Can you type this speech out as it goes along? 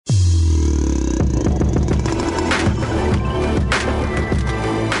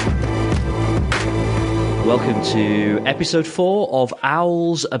welcome to episode 4 of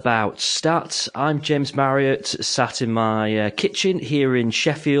Owls About Stats. I'm James Marriott, sat in my kitchen here in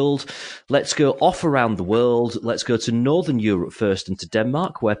Sheffield. Let's go off around the world. Let's go to Northern Europe first and to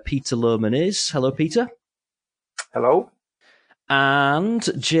Denmark, where Peter Lohmann is. Hello, Peter. Hello. And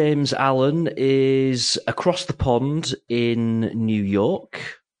James Allen is across the pond in New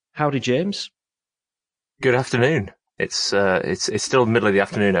York. Howdy, James. Good afternoon. It's still the middle of the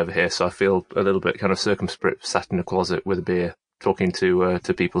afternoon over here, so I feel a little bit kind of circumscribed, sat in a closet with a beer, talking to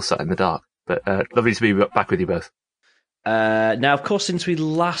people sat in the dark. But lovely to be back with you both. Now, of course, since we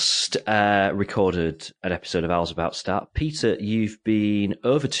last recorded an episode of Owls About Stat, Peter, you've been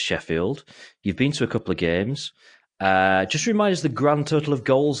over to Sheffield. You've been to a couple of games. Just remind us the grand total of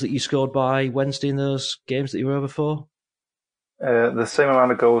goals that you scored by Wednesday in those games that you were over for. The same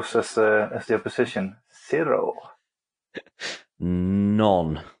amount of goals as the opposition. 0.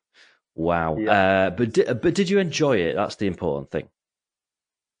 None. Wow. Yeah. But did you enjoy it? That's the important thing.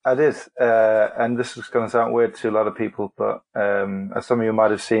 I did, and this is going to sound weird to a lot of people, but as some of you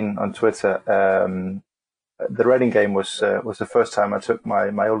might have seen on Twitter, the Reading game was the first time I took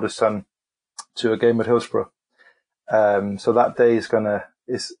my oldest son to a game at Hillsborough. So that day is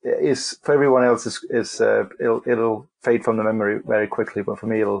for everyone else it'll fade from the memory very quickly, but for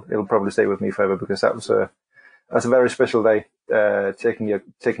me it'll probably stay with me forever, because that was a very special day, taking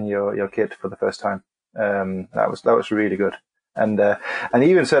your kid for the first time. That was really good. And he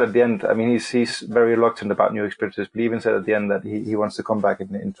even said at the end, I mean, he's very reluctant about new experiences, but he even said at the end that he wants to come back in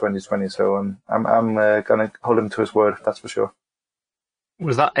 2020. So I'm gonna hold him to his word, that's for sure.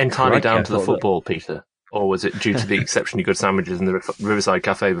 Was that entirely down to the football, Peter? Or was it due to the exceptionally good sandwiches in the Riverside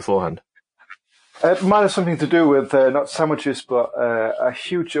Cafe beforehand? It might have something to do with not sandwiches, but a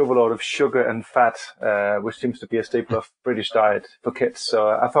huge overload of sugar and fat, which seems to be a staple of British diet for kids. So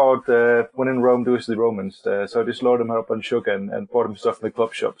I thought, when in Rome, do as the Romans. So I just loaded him up on sugar and bought him stuff in the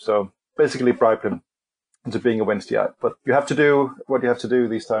club shop. So basically bribed him into being a Wednesdayite. But you have to do what you have to do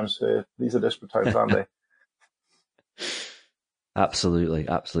these times. These are desperate times, aren't they? Absolutely.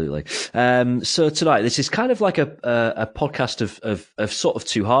 So tonight, this is kind of like a podcast of sort of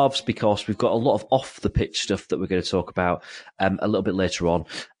two halves, because we've got a lot of off the pitch stuff that we're going to talk about a little bit later on.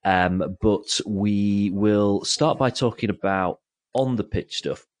 But we will start by talking about on the pitch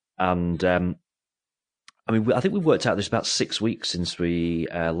stuff. And I mean, I think we've worked out there's about 6 weeks since we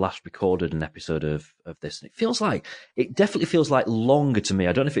last recorded an episode of this. And it definitely feels like longer to me.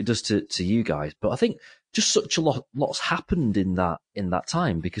 I don't know if it does to you guys, but I think just such a lot's happened in that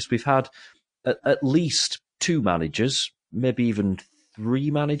time, because we've had at least 2 managers, maybe even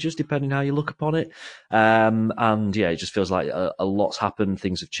 3 managers, depending how you look upon it. And yeah, it just feels like a lot's happened.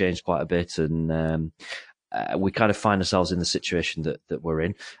 Things have changed quite a bit, and we kind of find ourselves in the situation that we're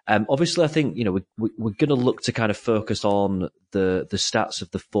in. Obviously, I think, you know, we're going to look to kind of focus on the stats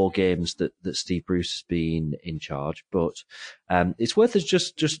of the 4 games that Steve Bruce has been in charge. But it's worth us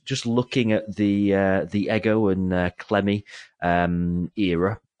just looking at the Ego and Clemmy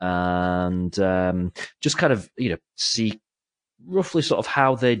era, and just kind of, you know, see roughly sort of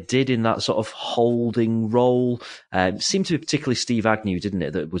how they did in that sort of holding role. It seemed to be particularly Steve Agnew, didn't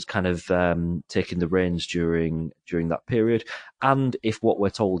it, that was kind of taking the reins during that period. And if what we're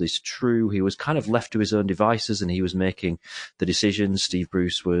told is true, he was kind of left to his own devices and he was making the decisions. Steve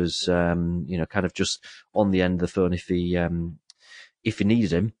Bruce was, you know, kind of just on the end of the phone if he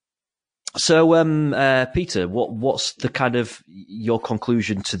needed him. So, Peter, what's the kind of your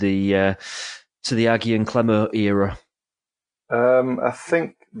conclusion to the Aggie and Clemmer era? I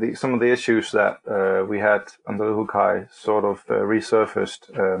think some of the issues that we had under Luhukai sort of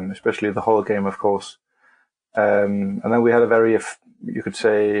resurfaced, especially the whole game, of course. And then we had a very, you could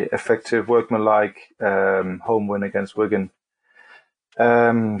say, effective, workmanlike home win against Wigan.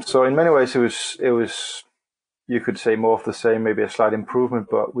 So in many ways, it was, you could say, more of the same, maybe a slight improvement,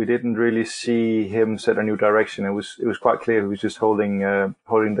 but we didn't really see him set a new direction. It was quite clear he was just holding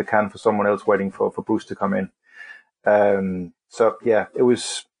the can for someone else, waiting for Bruce to come in. So yeah, it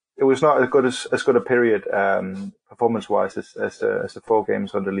was not as good a period performance-wise as the 4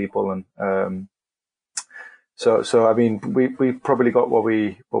 games under Lee Bullen. So I mean, we probably got what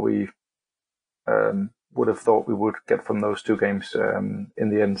we would have thought we would get from those 2 games in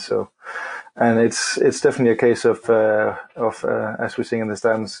the end. So, and it's definitely a case of as we sing in the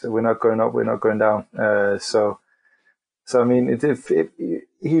stands, we're not going up, we're not going down. So I mean,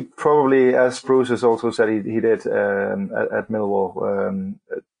 he probably, as Bruce has also said, he did at Millwall,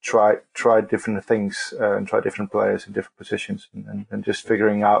 try different things and try different players in different positions, and just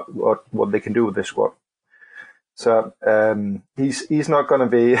figuring out what they can do with this squad. So he's not going to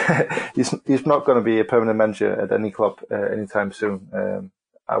be he's not going to be a permanent manager at any club anytime soon.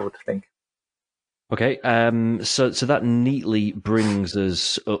 I would think. Okay, so that neatly brings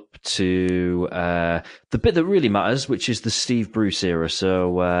us up to the bit that really matters, which is the Steve Bruce era.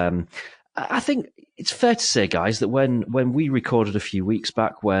 So I think it's fair to say, guys, that when we recorded a few weeks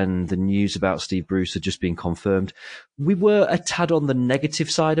back, when the news about Steve Bruce had just been confirmed, we were a tad on the negative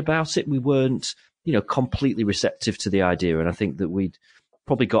side about it. We weren't, completely receptive to the idea, and I think that we'd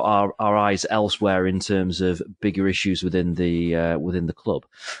probably got our eyes elsewhere in terms of bigger issues within the club.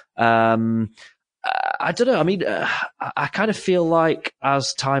 I don't know. I mean, I kind of feel like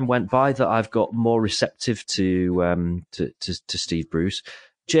as time went by that I've got more receptive to Steve Bruce.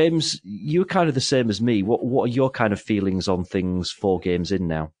 James, you're kind of the same as me. What are your kind of feelings on things 4 games in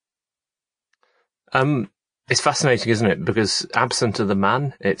now? It's fascinating, isn't it? Because absent of the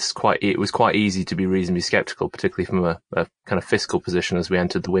man, it was quite easy to be reasonably sceptical, particularly from a kind of fiscal position as we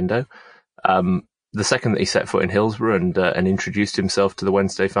entered the window. The second that he set foot in Hillsborough and introduced himself to the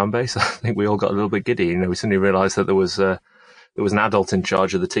Wednesday fan base, I think we all got a little bit giddy. We suddenly realised that there was an adult in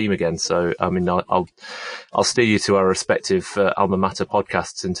charge of the team again. So, I mean, I'll steer you to our respective alma mater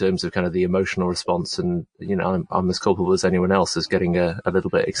podcasts in terms of kind of the emotional response. And, I'm as culpable as anyone else as getting a little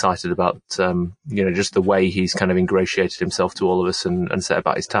bit excited about, just the way he's kind of ingratiated himself to all of us and set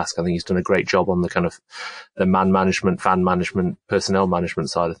about his task. I think he's done a great job on the kind of the man management, fan management, personnel management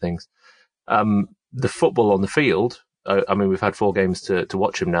side of things. The football on the field, I mean, we've had 4 games to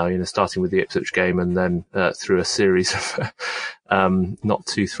watch him now, starting with the Ipswich game and then through a series of not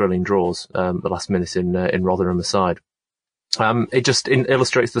too thrilling draws, the last minute in Rotherham aside. It just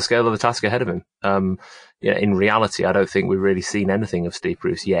illustrates the scale of the task ahead of him. In reality, I don't think we've really seen anything of Steve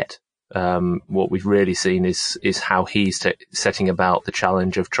Bruce yet. What we've really seen is how he's setting about the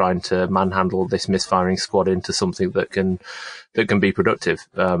challenge of trying to manhandle this misfiring squad into something that can be productive.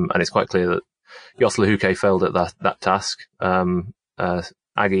 And it's quite clear that Jos Luhukay failed at that task.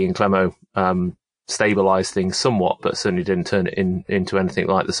 Aggie and Clemo stabilised things somewhat, but certainly didn't turn it into anything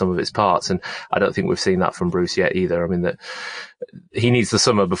like the sum of its parts. And I don't think we've seen that from Bruce yet either. I mean, that he needs the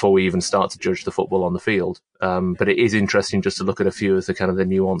summer before we even start to judge the football on the field. But it is interesting just to look at a few of the kind of the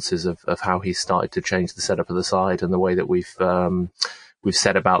nuances of how he's started to change the setup of the side and the way that we've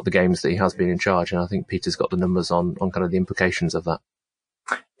set about the games that he has been in charge. And I think Peter's got the numbers on kind of the implications of that.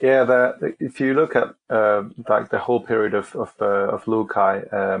 Yeah, if you look at like the whole period of Luhukay,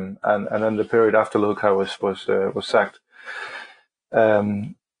 and then the period after Luhukay was sacked,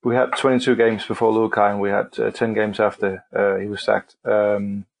 we had 22 games before Luhukay, and we had 10 games after he was sacked.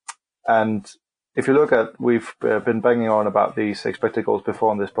 And if you look at, we've been banging on about these expected goals before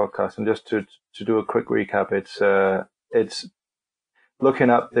on this podcast, and just to do a quick recap, it's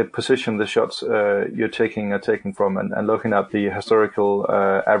looking at the position the shots you're taking are taken from, and looking at the historical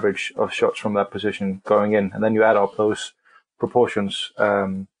average of shots from that position going in, and then you add up those proportions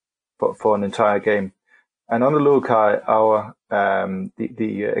for an entire game. And on the Luhukay, our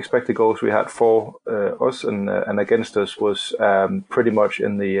the expected goals we had for us and against us was pretty much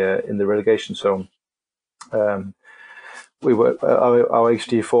in the relegation zone. We were our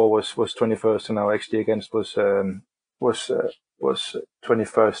XG for was 21st, and our XG against was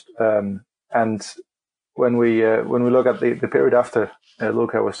 21st. And when we look at the period after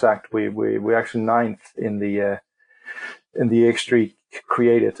Luhukay was sacked, we actually 9th in the XG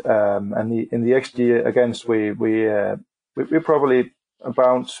created, and in the XG against we probably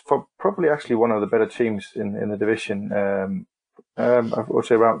bounced for probably actually one of the better teams in the division. I would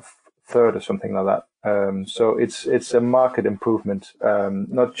say around 3rd or something like that. So it's a market improvement,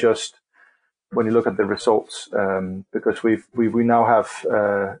 not just when you look at the results, because we now have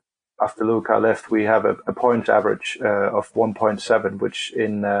after Luhukay left, we have a points average of 1.7, which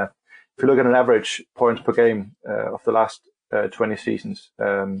if you look at an average points per game of the last 20 seasons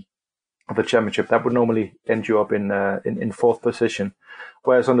of the championship, that would normally end you up in 4th position,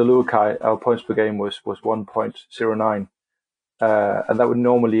 whereas on the Luhukay, our points per game was 1.09. And that would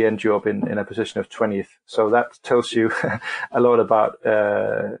normally end you up in a position of 20th. So that tells you a lot about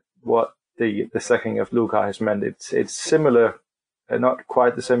what the sacking of Luhukay has meant. It's similar, not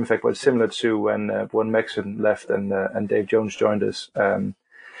quite the same effect, but similar to when Mexon left and Dave Jones joined us under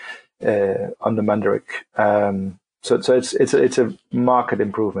Mandaric. So it's a market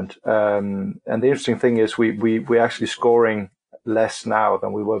improvement. And the interesting thing is we're actually scoring less now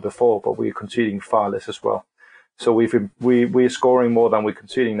than we were before, but we're conceding far less as well. So we're scoring more than we're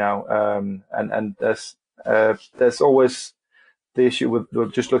conceding now. And there's always the issue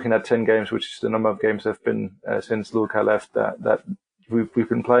with just looking at 10 games, which is the number of games that have been since Luhukay left, that we've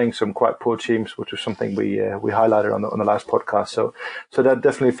been playing some quite poor teams, which was something we highlighted on the last podcast. So that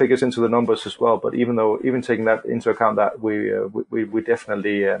definitely figures into the numbers as well. But even taking that into account, that we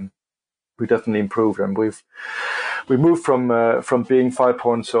definitely improved, and we moved from being 5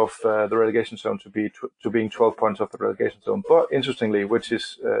 points off the relegation zone to being 12 points off the relegation zone. But interestingly, which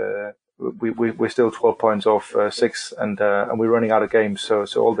is we're still 12 points off 6, and we're running out of games. So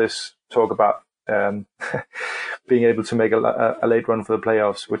all this talk about being able to make a late run for the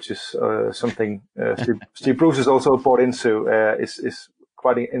playoffs, which is something Steve Bruce is also bought into, is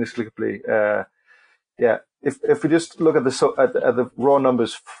quite inexplicably. If we just look at the raw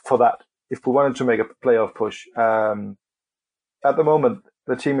numbers for that, if we wanted to make a playoff push, at the moment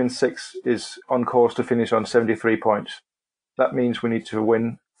the team in 6 is on course to finish on 73 points. That means we need to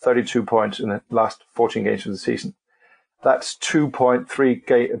win 32 points in the last 14 games of the season. That's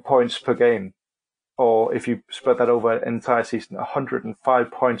 2.3 points per game. Or if you spread that over an entire season,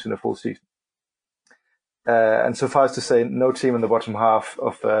 105 points in a full season. And suffice to say, no team in the bottom half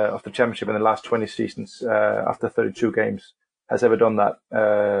of the championship in the last 20 seasons, after 32 games, has ever done that.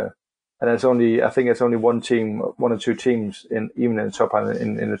 And I think it's only one or two teams even in the top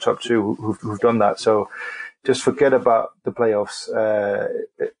in the top 2 who've done that. So just forget about the playoffs.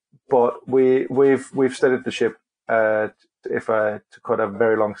 But we've steadied the ship. To cut a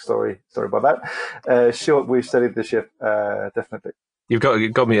very long story, sorry about that. Short, we've studied the ship, definitely. You've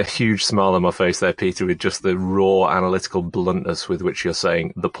got me a huge smile on my face there, Peter, with just the raw analytical bluntness with which you're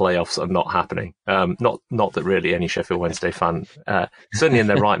saying the playoffs are not happening. Not that really any Sheffield Wednesday fan, certainly in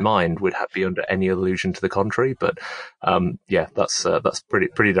their right mind, would be under any illusion to the contrary. But that's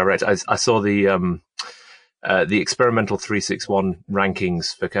pretty direct. I saw the experimental 361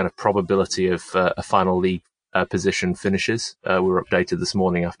 rankings for kind of probability of a final league position finishes were updated this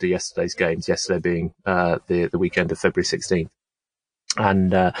morning after yesterday's games, yesterday being the weekend of February 16th.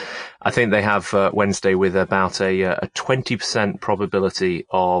 And I think they have Wednesday with about a 20% probability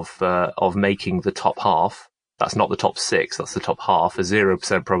of making the top half. That's not the top 6, that's the top half, a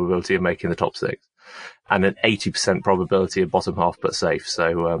 0% probability of making the top 6. And an 80% probability of bottom half but safe.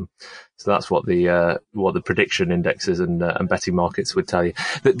 So that's what the prediction indexes and betting markets would tell you.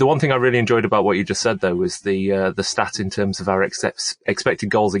 The one thing I really enjoyed about what you just said though was the stat in terms of our expected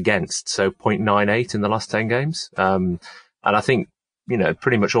goals against. So 0.98 in the last 10 games. And I think,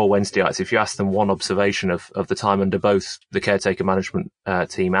 pretty much all Wednesdayites, if you ask them one observation of the time under both the caretaker management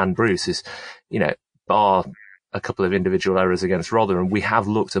team and Bruce is, bar a couple of individual errors against Rotherham, we have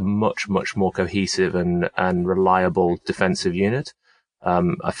looked a much, much more cohesive and reliable defensive unit.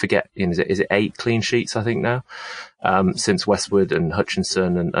 I forget, is it 8 clean sheets, I think now, since Westwood and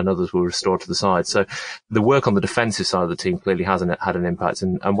Hutchinson and others were restored to the side. So the work on the defensive side of the team clearly had an impact.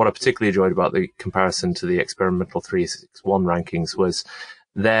 And what I particularly enjoyed about the comparison to the experimental 361 rankings was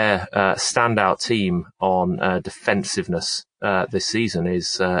their standout team on defensiveness this season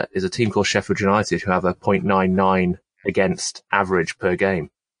is a team called Sheffield United, who have a 0.99 against average per game.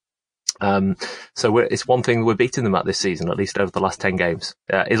 So it's one thing we're beating them at this season, at least over the last 10 games,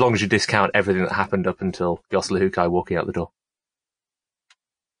 as long as you discount everything that happened up until Jos Luhukay walking out the door.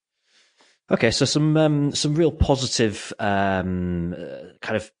 Okay, so some real positive kind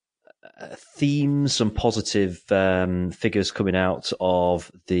of themes, some positive figures coming out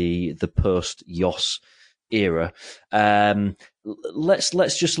of the post Jos era.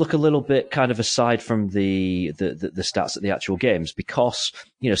 Let's just look a little bit kind of aside from the stats at the actual games, because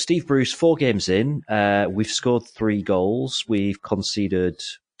Steve Bruce, 4 games in, we've scored 3 goals, we've conceded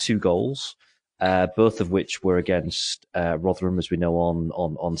 2 goals, both of which were against Rotherham, as we know,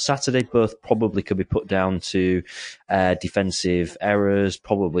 on Saturday. Both probably could be put down to defensive errors,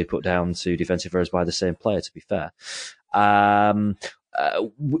 probably put down to defensive errors by the same player, to be fair.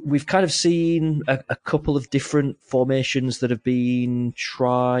 We've kind of seen a couple of different formations that have been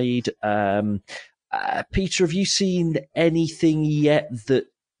tried. Peter, have you seen anything yet that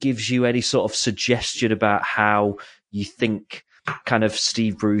gives you any sort of suggestion about how you think kind of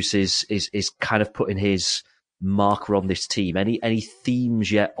Steve Bruce is kind of putting his marker on this team? Any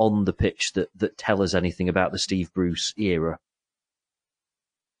themes yet on the pitch that tell us anything about the Steve Bruce era?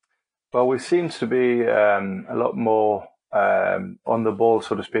 Well, we seem to be a lot more on the ball,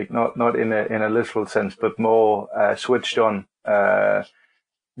 so to speak, not in a literal sense, but more switched on,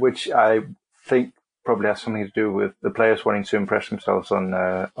 which I think probably has something to do with the players wanting to impress themselves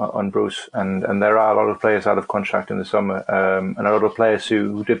on Bruce, and there are a lot of players out of contract in the summer, and a lot of players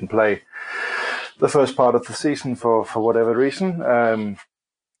who didn't play the first part of the season for whatever reason,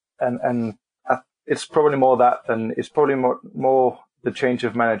 and it's probably more that than it's probably more the change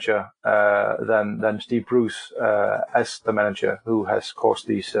of manager than Steve Bruce as the manager who has caused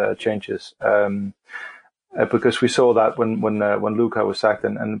these changes. Because we saw that when Luka was sacked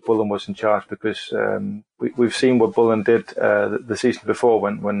and Bullen was in charge, because we've seen what Bullen did the season before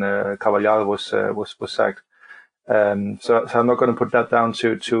when Cavallaro was sacked. So I'm not going to put that down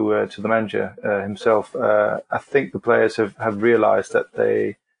to the manager himself. I think the players have realised that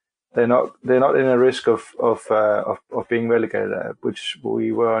they're not in a risk of being relegated, which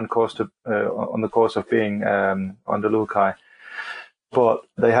we were on the course of being under Lukai. But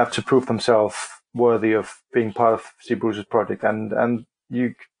they have to prove themselves worthy of being part of Steve Bruce's project, and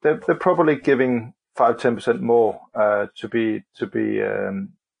they're probably giving 5-10% more to be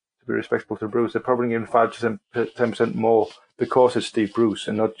respectful to Bruce. They're probably giving 5-10% more because it's Steve Bruce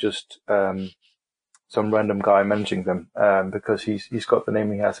and not just some random guy managing them, because he's got the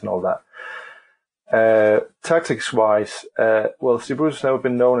name he has and all that. Tactics wise, well, Steve Bruce has never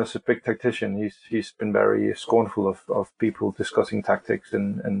been known as a big tactician. He's been very scornful of people discussing tactics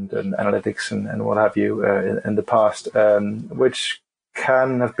and analytics and what have you in the past, which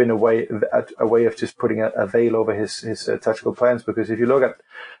can have been a way of just putting a veil over his tactical plans. Because if you look at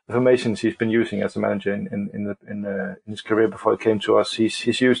the formations he's been using as a manager in his career before he came to us,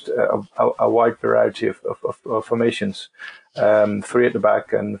 he's used a wide variety of formations, 3 at the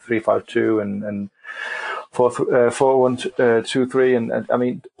back and 3-5-2 and 4-1-2-3, and I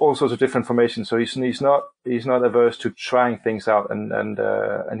mean all sorts of different formations. So he's not averse to trying things out,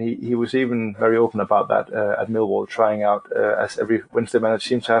 and he was even very open about that at Millwall, trying out as every Wednesday manager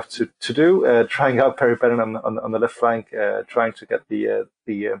seems to have to do, trying out Perry Brennan on the left flank, trying to get the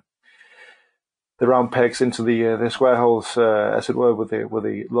round pegs into the square holes, as it were, with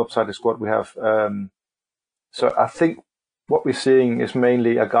the lopsided squad we have. So I think what we're seeing is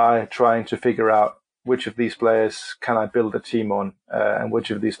mainly a guy trying to figure out which of these players can I build a team on, and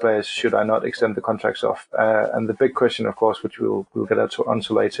which of these players should I not extend the contracts of. And the big question, of course, which we'll get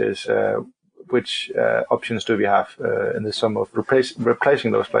onto later, is which options do we have in the summer of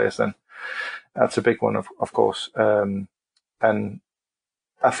replacing those players then? That's a big one, of course. And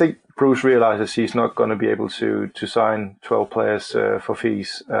I think Bruce realizes he's not going to be able to sign 12 players for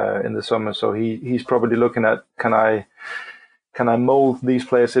fees in the summer. So he's probably looking at, can I mold these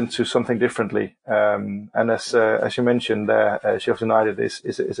players into something differently? And as you mentioned there, Sheffield United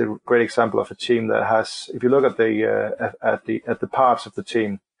is a great example of a team that has, if you look at the parts of the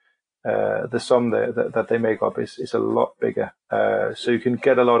team, the sum that they make up is a lot bigger. So you can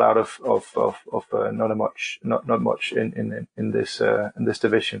get a lot out of not much in this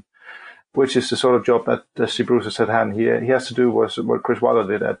division, which is the sort of job that Steve Bruce has at hand. He has to do what Chris Wilder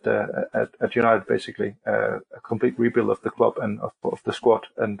did at United, basically, a complete rebuild of the club and of the squad,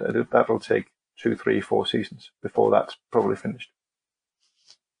 and that'll take 2, 3, 4 seasons before that's probably finished.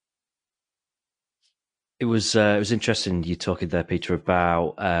 It was interesting you talking there, Peter,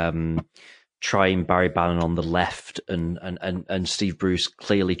 about trying Barry Bannon on the left and Steve Bruce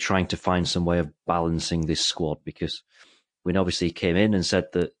clearly trying to find some way of balancing this squad, because when obviously he came in and said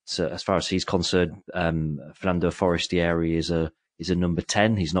that as far as he's concerned, Fernando Forestieri is a number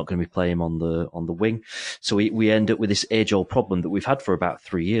 10. He's not going to be playing him on the wing. So we end up with this age-old problem that we've had for about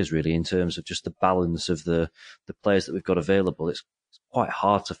 3 years, really, in terms of just the balance of the players that we've got available. It's quite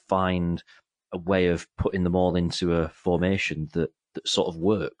hard to find a way of putting them all into a formation that sort of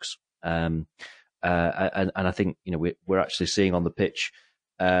works. And I think, you know, we're actually seeing on the pitch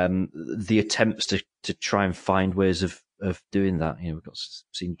the attempts to try and find ways of doing that. You know, we've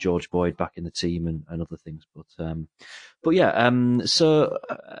seen George Boyd back in the team and other things, but yeah. So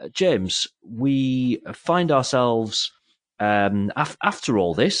James, we find ourselves after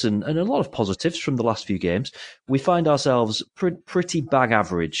all this and a lot of positives from the last few games, we find ourselves pretty bang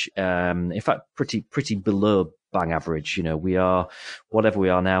average. In fact, pretty below bang average. You know, we are whatever we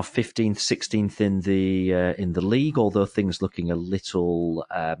are now, 15th, 16th in the league. Although things looking a little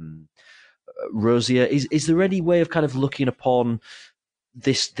rosier. Is there any way of kind of looking upon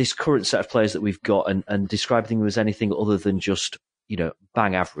this current set of players that we've got and describing them as anything other than just, you know,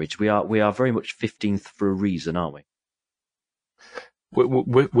 bang average? We are very much 15th for a reason, aren't we? We're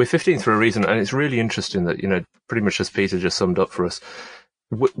 15th for a reason, and it's really interesting that, you know, pretty much as Peter just summed up for us,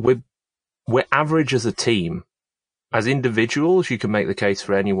 we're average as a team. As individuals, you can make the case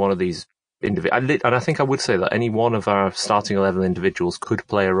for any one of these individuals, and I think I would say that any one of our starting 11 individuals could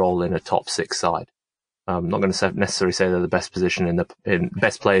play a role in a top 6 side. I'm not going to necessarily say they're the best position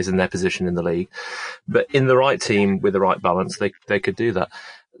best players in their position in the league, but in the right team with the right balance, they could do that.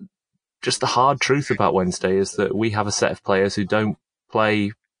 Just the hard truth about Wednesday is that we have a set of players who don't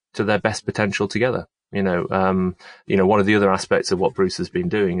play to their best potential together. One of the other aspects of what Bruce has been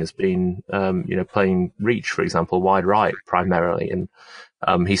doing has been, playing reach, for example, wide right primarily. And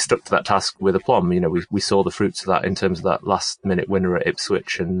he stuck to that task with aplomb. We saw the fruits of that in terms of that last minute winner at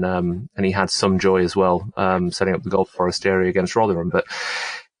Ipswich. And he had some joy as well, setting up the goal for Forestieri against Rotherham. But,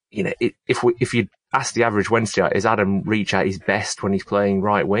 if you ask the average Wednesdayite, is Adam Reach at his best when he's playing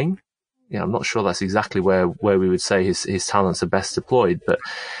right wing? I'm not sure that's exactly where we would say his talents are best deployed, but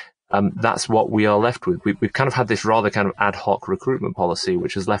that's what we are left with. We've kind of had this rather kind of ad hoc recruitment policy,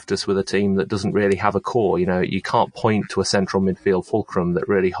 which has left us with a team that doesn't really have a core. You can't point to a central midfield fulcrum that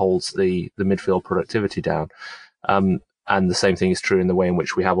really holds the midfield productivity down. And the same thing is true in the way in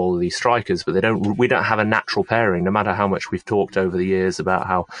which we have all of these strikers, but we don't have a natural pairing, no matter how much we've talked over the years about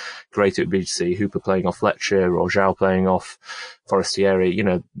how great it would be to see Hooper playing off Fletcher or Zhao playing off Forestieri.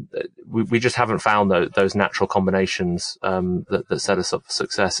 We just haven't found those natural combinations that set us up for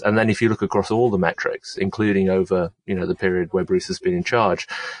success. And then if you look across all the metrics, including over the period where Bruce has been in charge,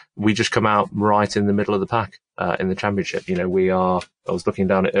 we just come out right in the middle of the pack in the Championship. I was looking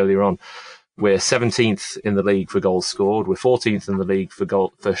down it earlier on. We're 17th in the league for goals scored. We're 14th in the league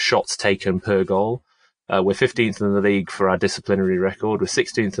for shots taken per goal. We're 15th in the league for our disciplinary record. We're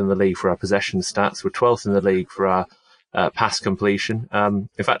 16th in the league for our possession stats. We're 12th in the league for our pass completion.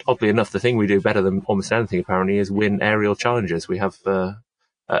 In fact, oddly enough, the thing we do better than almost anything apparently is win aerial challenges. We have a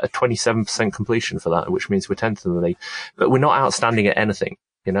 27% completion for that, which means we're 10th in the league. But we're not outstanding at anything,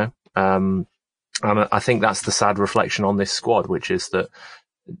 And I think that's the sad reflection on this squad, which is that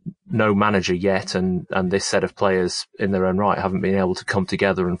no manager yet and this set of players in their own right haven't been able to come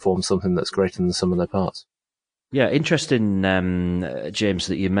together and form something that's greater than the sum of their parts. Yeah, interesting, James,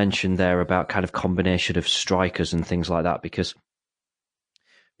 that you mentioned there about kind of combination of strikers and things like that, because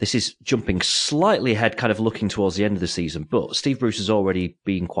this is jumping slightly ahead, kind of looking towards the end of the season. But Steve Bruce has already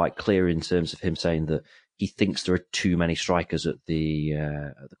been quite clear in terms of him saying that he thinks there are too many strikers at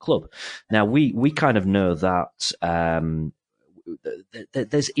the club. Now, we kind of know that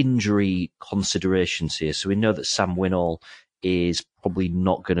there's injury considerations here. So we know that Sam Winnall is probably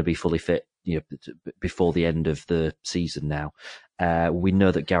not going to be fully fit before the end of the season now. We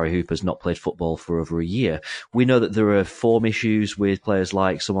know that Gary Hooper's not played football for over a year. We know that there are form issues with players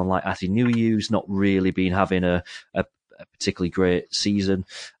like someone like Ati Nui, who's not really been having a particularly great season.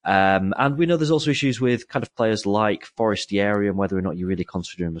 And we know there's also issues with kind of players like Forestieri and whether or not you really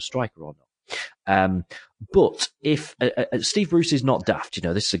consider him a striker or not. But if Steve Bruce is not daft,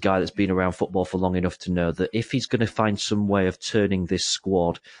 this is a guy that's been around football for long enough to know that if he's going to find some way of turning this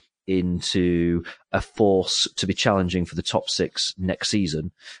squad into a force to be challenging for the top six next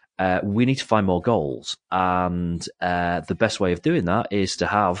season, we need to find more goals. And the best way of doing that is to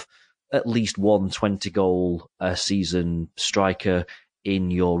have at least one 20-goal a season striker in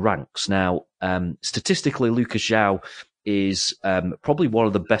your ranks. Now, statistically, Lucas João is probably one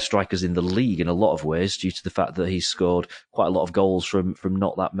of the best strikers in the league in a lot of ways, due to the fact that he's scored quite a lot of goals from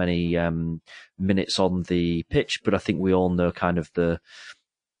not that many minutes on the pitch. But I think we all know kind of the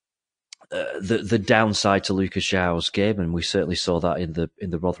downside to Lucas João's game, and we certainly saw that in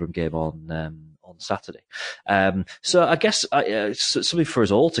the Rotherham game on Saturday. So I guess something for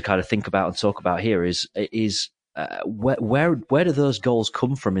us all to kind of think about and talk about here is where do those goals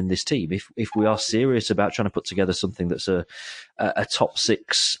come from in this team? If we are serious about trying to put together something that's a top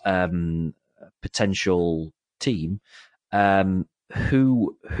six potential team,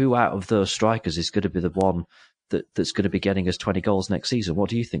 who out of those strikers is going to be the one that's going to be getting us 20 goals next season? What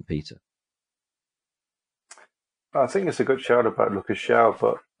do you think, Peter? I think it's a good shout about Lucas João,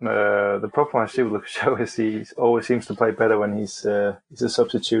 but the problem I see with Lucas João is he always seems to play better when he's a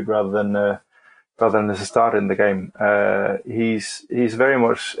substitute rather than as a starter in the game. He's very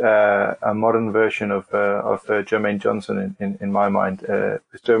much a modern version of Jermaine Johnson in my mind.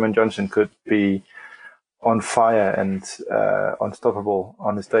 Jermaine Johnson could be on fire and unstoppable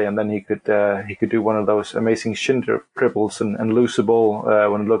on his day, and then he could do one of those amazing shin dribbles and lose the ball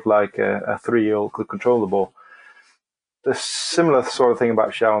when it looked like a 3-year-old could control the ball. The similar sort of thing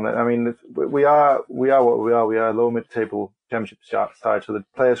about João. I mean, we are what we are. We are a low mid-table Championship side, so the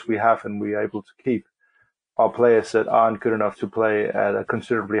players we have and we are able to keep are players that aren't good enough to play at a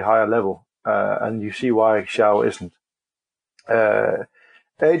considerably higher level, and you see why João isn't.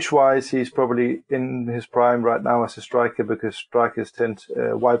 Age-wise, he's probably in his prime right now as a striker, because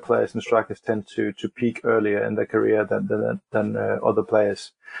wide players and strikers tend to peak earlier in their career than other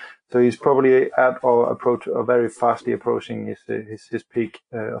players. So he's probably at or very fastly approaching his peak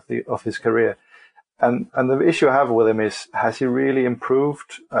of his career. And the issue I have with him is, has he really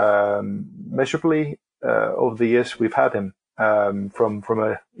improved measurably over the years we've had him? from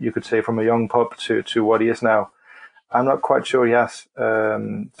a, you could say, from a young pup to what he is now. I'm not quite sure he has.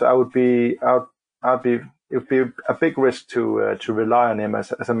 So it would be a big risk to rely on him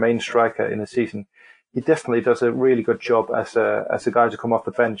as a main striker in a season. He definitely does a really good job as a guy to come off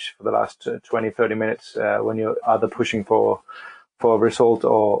the bench for the last 20, 30 minutes when you're either pushing for a result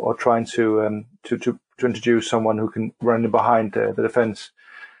or trying to introduce someone who can run in behind the defense.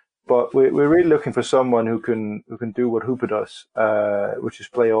 But we're really looking for someone who can do what Hooper does, which is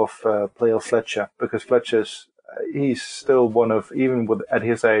play off Fletcher, because he's still one of, even at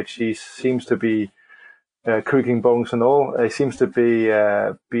his age, he seems to be creaking bones and all. He seems to be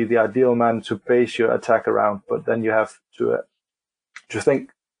the ideal man to base your attack around. But then you have to think,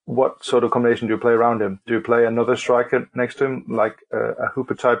 what sort of combination do you play around him? Do you play another striker next to him, like a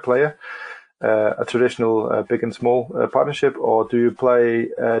Hooper type player, a traditional big and small partnership, or do you play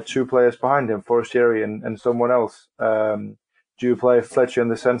two players behind him, Forestieri and someone else? Do you play Fletcher in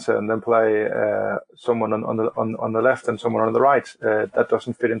the center and then play someone on the left and someone on the right? That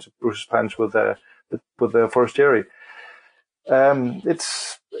doesn't fit into Bruce's plans with the Forestieri.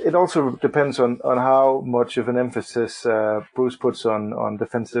 It also depends on how much of an emphasis Bruce puts on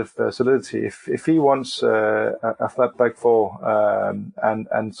defensive solidity. If he wants a flat back four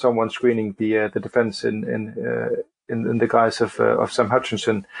and someone screening the defense in the guise of Sam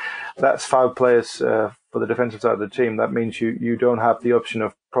Hutchinson, that's 5 players for the defensive side of the team. That means you don't have the option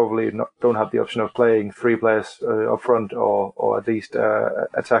of playing 3 players up front or at least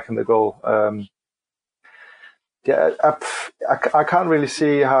attacking the goal. I can't really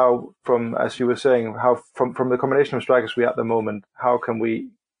see how, as you were saying, from the combination of strikers we have at the moment, how can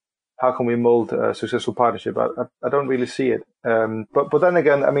we mold a successful partnership? I don't really see it. But then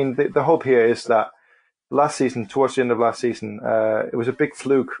again, I mean, the hope here is that last season, towards the end of last season, it was a big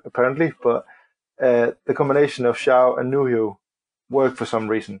fluke apparently, but the combination of Xiao and Nuhiu worked for some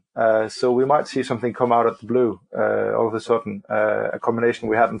reason. So we might see something come out of the blue all of a sudden, a combination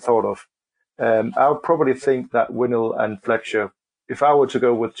we hadn't thought of. I would probably think that Winnall and Fletcher, if I were to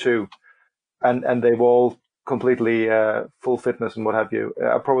go with 2, and they've all completely full fitness and what have you,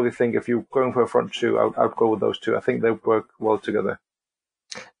 I probably think if you're going for a front 2, I'd go with those 2. I think they work well together.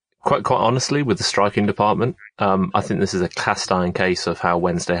 Quite honestly, with the striking department, I think this is a cast iron case of how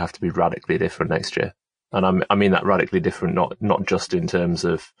Wednesday have to be radically different next year, and I mean that radically different, not just in terms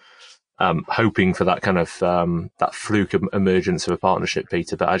of hoping for that kind of that fluke emergence of a partnership,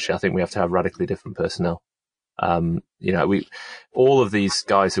 Peter, but actually I think we have to have radically different personnel. All of these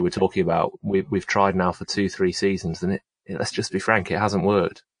guys who we're talking about, we've tried now for 2-3 seasons, and let's just be frank, it hasn't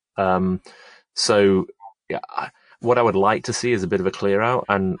worked. What I would like to see is a bit of a clear out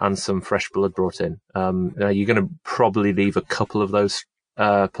and some fresh blood brought in. You're going to probably leave a couple of those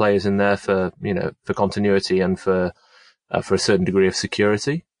players in there for continuity and for a certain degree of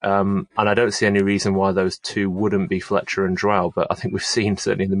security. And I don't see any reason why those 2 wouldn't be Fletcher and Joao, but I think we've seen,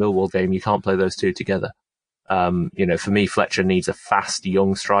 certainly in the Millwall game, you can't play those 2 together. For me, Fletcher needs a fast,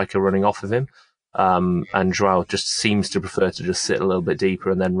 young striker running off of him. And Joao just seems to prefer to just sit a little bit deeper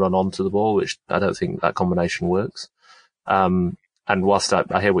and then run onto the ball, which I don't think that combination works. And whilst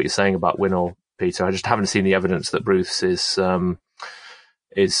I hear what you're saying about Winnall, Peter, I just haven't seen the evidence that Bruce is kind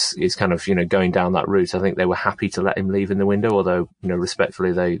of, going down that route. I think they were happy to let him leave in the window, although,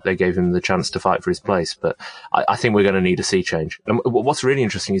 respectfully, they gave him the chance to fight for his place. But I think we're going to need a sea change. And what's really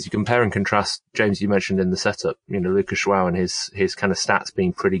interesting is you compare and contrast, James, you mentioned in the setup, Lucas Joao and his kind of stats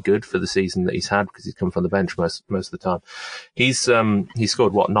being pretty good for the season that he's had, because he's come from the bench most of the time. He's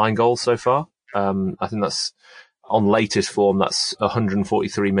scored 9 goals so far. I think that's on latest form, that's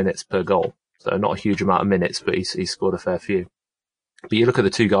 143 minutes per goal. So not a huge amount of minutes, but he's scored a fair few. But you look at the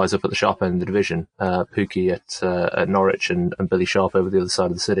 2 guys up at the sharp end of the division, Pukki at Norwich and Billy Sharp over the other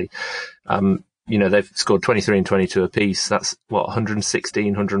side of the city. They've scored 23 and 22 apiece. That's 116,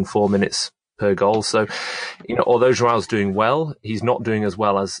 104 minutes per goal. So, although Joao's doing well, he's not doing as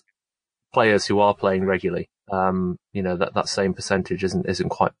well as players who are playing regularly. That same percentage isn't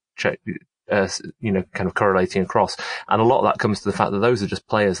quite checked. Kind of correlating across. And a lot of that comes to the fact that those are just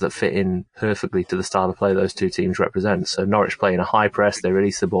players that fit in perfectly to the style of play those 2 teams represent. So Norwich playing a high press, they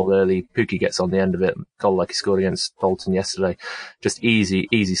release the ball early, Pukki gets on the end of it, goal like he scored against Bolton yesterday. Just easy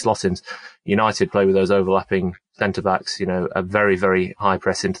slot-ins. United play with those overlapping centre-backs, a very, very high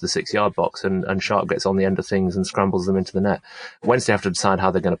press into the 6-yard box, and Sharp gets on the end of things and scrambles them into the net. Wednesday have to decide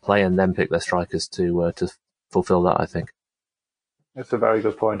how they're going to play and then pick their strikers to fulfil that, I think. That's a very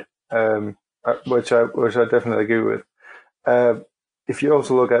good point. Which I definitely agree with. If you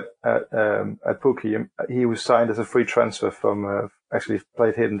also look at Pukki, he was signed as a free transfer from actually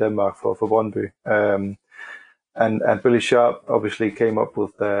played here in Denmark for Brøndby. And Billy Sharp obviously came up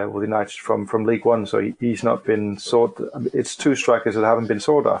with United from League One, so he's not been sought. It's two strikers that haven't been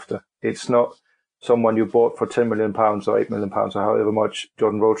sought after. It's not someone you bought for £10 million or £8 million or however much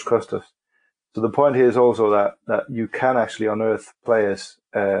Jordan Rhodes cost us. So the point here is also that you can actually unearth players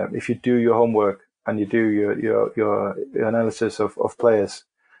if you do your homework and you do your analysis of players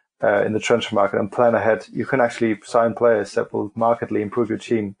in the transfer market and plan ahead. You can actually sign players that will markedly improve your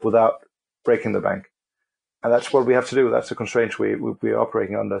team without breaking the bank. And that's what we have to do. That's the constraints we are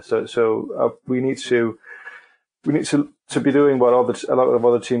operating under. So we need to be doing what a lot of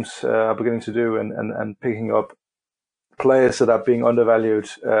other teams are beginning to do, and picking up players that are being undervalued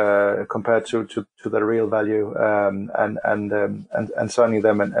compared to their real value, and signing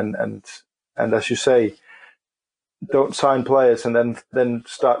them. And as you say, don't sign players and then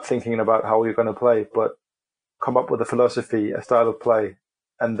start thinking about how you're going to play, but come up with a philosophy, a style of play,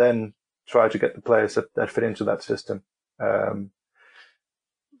 and then try to get the players that fit into that system. On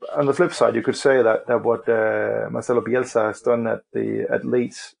the flip side, you could say that what Marcelo Bielsa has done at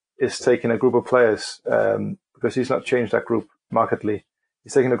Leeds is taking a group of players, because he's not changed that group markedly.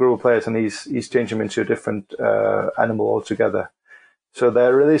 He's taking a group of players and he's changed them into a different animal altogether. So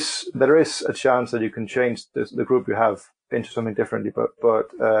there is a chance that you can change the group you have into something differently. But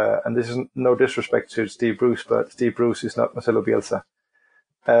and this is no disrespect to Steve Bruce, but Steve Bruce is not Marcelo Bielsa.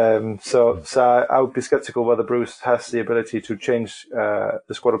 So I would be skeptical whether Bruce has the ability to change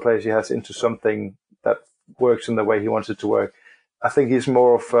the squad of players he has into something that works in the way he wants it to work. I think he's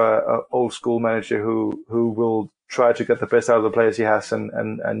more of an old school manager who will try to get the best out of the players he has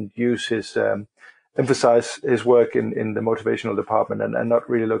and use his emphasize his work in the motivational department and not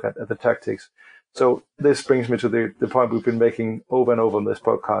really look at the tactics. So this brings me to the point we've been making over and over on this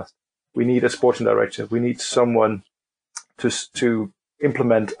podcast. We need a sporting director. We need someone to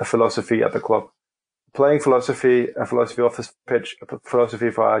implement a philosophy at the club. Playing philosophy, a philosophy off the pitch, a philosophy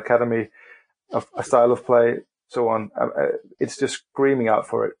for our academy, a style of play, so on. It's just screaming out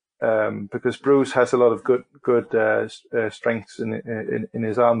for it, because Bruce has a lot of good strengths in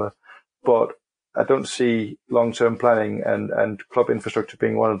his armor, but I don't see long-term planning and club infrastructure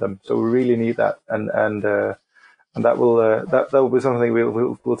being one of them. So we really need that, and that will be something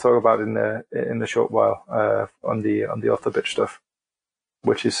we'll talk about in a short while on the off the pitch stuff,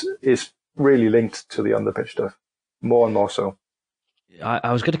 which is really linked to the on the pitch stuff, more and more so.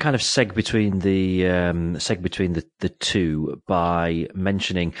 I was going to kind of seg between the two by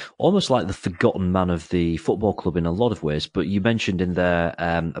mentioning almost like the forgotten man of the football club in a lot of ways. But you mentioned in there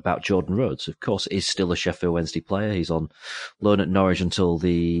about Jordan Rhodes. Of course, is still a Sheffield Wednesday player. He's on loan at Norwich until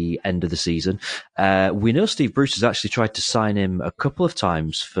the end of the season. We know Steve Bruce has actually tried to sign him a couple of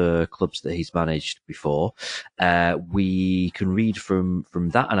times for clubs that he's managed before. We can read from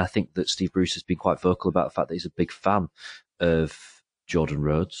that, and I think that Steve Bruce has been quite vocal about the fact that he's a big fan of Jordan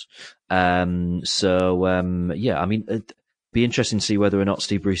Rhodes. Yeah, I mean, it'd be interesting to see whether or not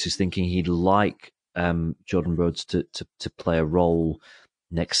Steve Bruce is thinking he'd like Jordan Rhodes to play a role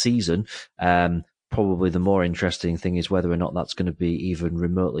next season. Probably the more interesting thing is whether or not that's going to be even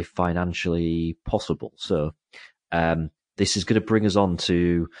remotely financially possible. So this is going to bring us on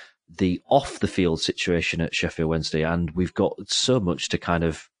to the off the field situation at Sheffield Wednesday, and we've got so much to kind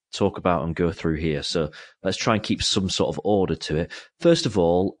of talk about and go through here. So let's try and keep some sort of order to it. First of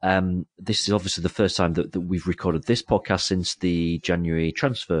all, this is obviously the first time that we've recorded this podcast since the January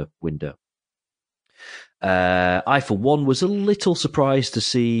transfer window. I, for one, was a little surprised to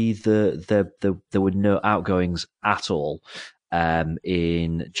see there were no outgoings at all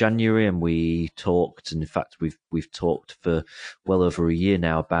in January, and we talked, and in fact we've talked for well over a year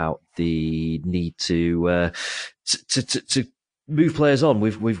now about the need to move players on.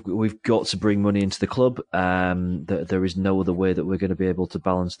 We've got to bring money into the club. There is no other way that we're going to be able to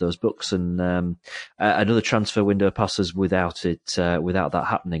balance those books. And another transfer window passes without that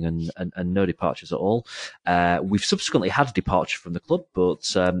happening, and no departures at all. We've subsequently had a departure from the club,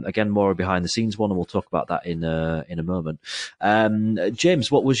 but again, more a behind the scenes one, and we'll talk about that in a moment.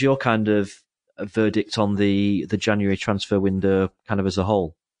 James, what was your kind of verdict on the January transfer window, kind of as a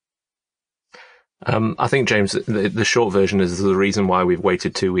whole? I think, James, the short version is the reason why we've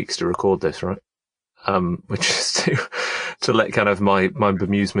waited 2 weeks to record this, right? Which is to let kind of my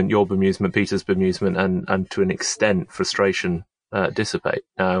bemusement, your bemusement, Peter's bemusement, and to an extent frustration dissipate.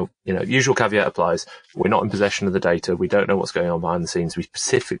 Now, usual caveat applies. We're not in possession of the data. We don't know what's going on behind the scenes. We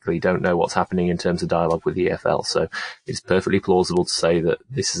specifically don't know what's happening in terms of dialogue with the EFL. So it's perfectly plausible to say that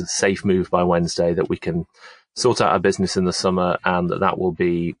this is a safe move by Wednesday, that we can sort out our business in the summer, and that will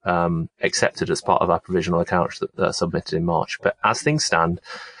be accepted as part of our provisional accounts that are submitted in March. But as things stand,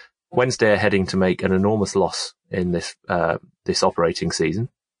 Wednesday are heading to make an enormous loss in this operating season.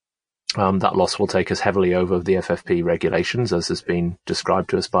 That loss will take us heavily over the FFP regulations, as has been described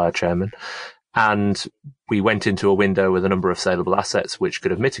to us by our chairman. And we went into a window with a number of saleable assets which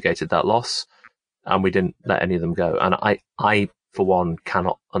could have mitigated that loss, and we didn't let any of them go. And I for one,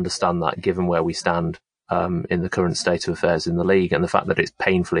 cannot understand that, given where we stand in the current state of affairs in the league and the fact that it's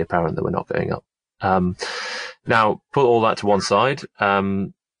painfully apparent that we're not going up. Now, put all that to one side.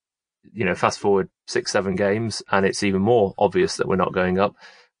 Fast forward 6-7 games, and it's even more obvious that we're not going up.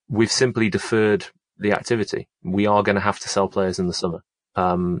 We've simply deferred the activity. We are going to have to sell players in the summer.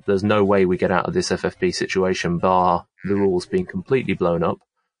 There's no way we get out of this FFP situation, bar the rules being completely blown up,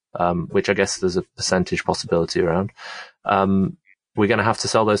 which I guess there's a percentage possibility around. We're going to have to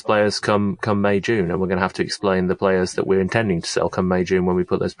sell those players come May, June, and we're going to have to explain the players that we're intending to sell come May, June when we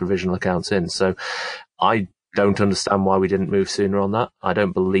put those provisional accounts in. So I don't understand why we didn't move sooner on that. I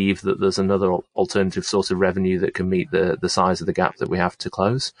don't believe that there's another alternative source of revenue that can meet the size of the gap that we have to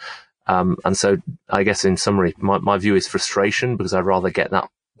close. And so I guess in summary, my view is frustration, because I'd rather get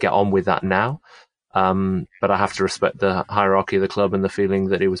on with that now. But I have to respect the hierarchy of the club and the feeling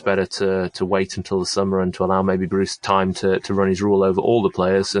that it was better to wait until the summer and to allow maybe Bruce time to run his rule over all the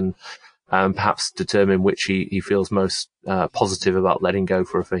players and perhaps determine which he feels most positive about letting go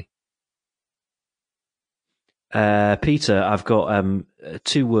for a fee. Peter, I've got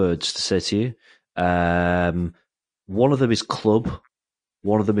 2 words to say to you. One of them is club.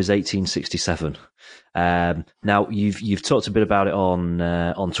 One of them is 1867. Now you've talked a bit about it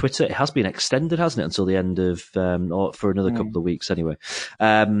on Twitter. It has been extended, hasn't it, until the end of or for another couple of weeks anyway.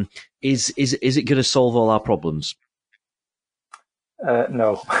 Is it going to solve all our problems?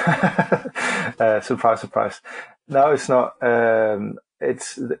 No. Surprise. No, it's not. The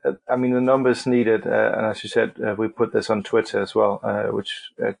numbers needed, and as you said, we put this on Twitter as well,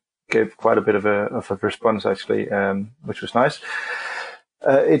 which gave quite a bit of a response actually, which was nice.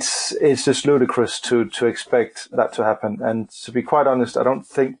 It's just ludicrous to expect that to happen. And to be quite honest, I don't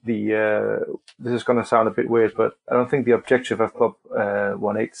think this is going to sound a bit weird, but I don't think the objective of Club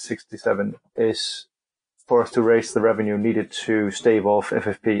 1867 is for us to raise the revenue needed to stave off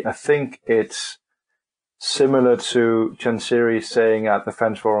FFP. I think it's similar to Chansiri saying at the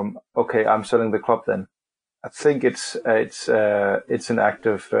fans forum, "Okay, I'm selling the club." Then I think it's an act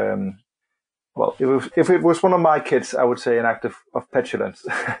of well, if it was one of my kids, I would say an act of petulance.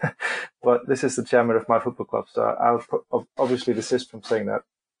 But this is the chairman of my football club, so I'll obviously desist from saying that.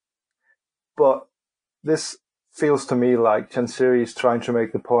 But this feels to me like Chansiri is trying to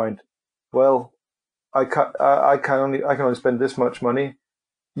make the point. Well, I can only spend this much money.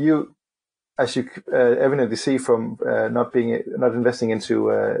 You, as you evidently see from not investing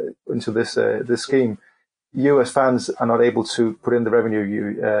into this scheme, you as fans are not able to put in the revenue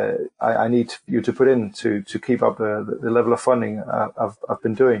I need you to put in to keep up the level of funding I've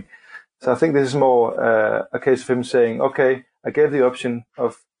been doing. So I think this is more a case of him saying, okay, I gave the option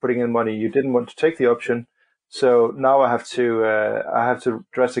of putting in money. You didn't want to take the option. So now I have to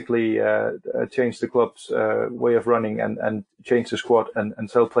drastically change the club's way of running and change the squad and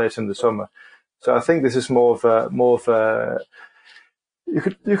sell players in the summer. So I think this is more of a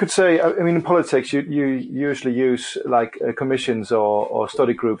you could say, I mean, in politics, you usually use like commissions or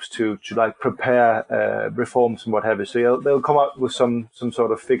study groups to like prepare reforms and what have you. So they'll come up with some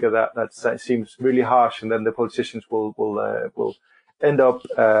sort of figure that seems really harsh, and then the politicians will end up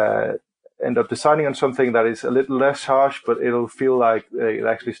deciding on something that is a little less harsh, but it'll feel like it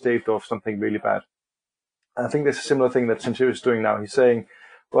actually staved off something really bad. I think there's a similar thing that Chansiri is doing now. He's saying,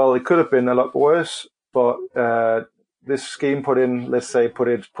 well, it could have been a lot worse, but this scheme puts in, this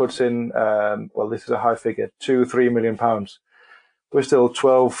is a high figure, 2-3 million pounds. We're still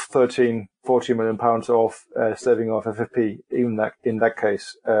 12, 13, 14 million pounds off, staving off FFP, even in that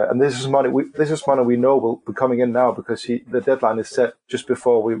case. And this is money we know will be coming in now, because the deadline is set just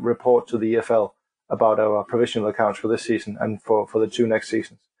before we report to the EFL about our provisional accounts for this season and for the 2 next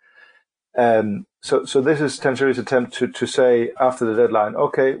seasons. So this is Chansiri's attempt to say after the deadline,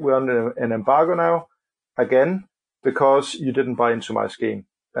 okay, we're under an embargo now, again, because you didn't buy into my scheme.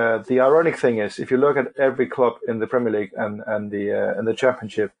 The ironic thing is, if you look at every club in the Premier League and the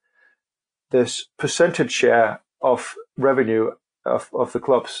Championship, this percentage share of revenue of the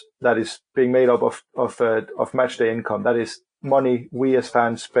clubs that is being made up of match day income, that is money we as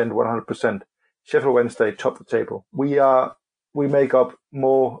fans spend 100%. Sheffield Wednesday top the table. We make up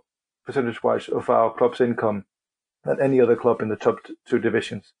more percentage-wise of our club's income than any other club in the top 2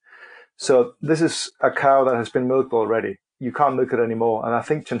 divisions. So this is a cow that has been milked already. You can't milk it anymore, and I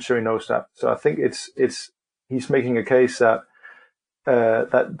think Chansiri knows that. So I think he's making a case that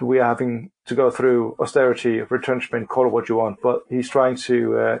that we are having to go through austerity, retrenchment, call it what you want, but he's trying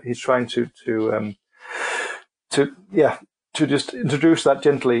to just introduce that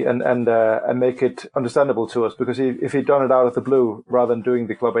gently and make it understandable to us, because if he'd done it out of the blue rather than doing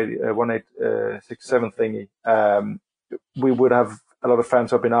the Club 1867 thingy, we would have a lot of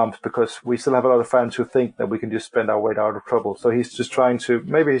fans up in arms, because we still have a lot of fans who think that we can just spend our way out of trouble. So he's just trying to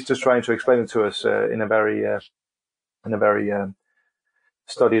explain it to us in a very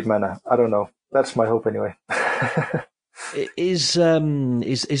studied manner. I don't know. That's my hope anyway. Is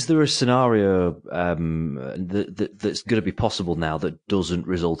there a scenario that's going to be possible now that doesn't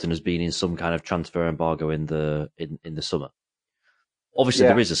result in us being in some kind of transfer embargo in the summer? Obviously,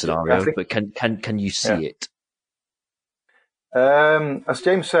 there is a scenario, but can you see it? As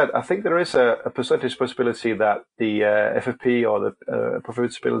James said, I think there is a percentage possibility that the FFP or the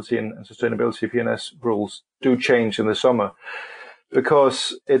profitability and sustainability PNS rules do change in the summer,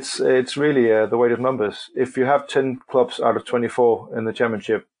 because it's really the weight of numbers. If you have 10 clubs out of 24 in the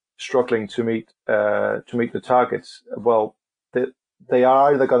championship struggling to meet the targets, well, they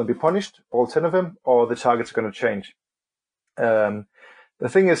are either going to be punished, all 10 of them, or the targets are going to change. The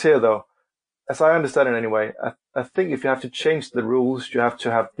thing is here, though, as I understand it anyway, I think if you have to change the rules, you have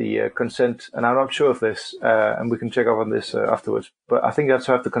to have the consent, and I'm not sure of this, and we can check up on this afterwards, but I think you have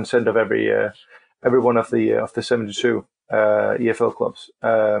to have the consent of every one of the 72 EFL clubs.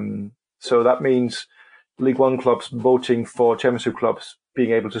 So that means League One clubs voting for Championship clubs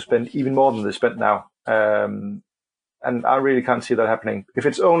being able to spend even more than they spent now. And I really can't see that happening. If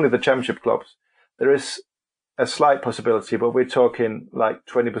it's only the Championship clubs, there is a slight possibility, but we're talking like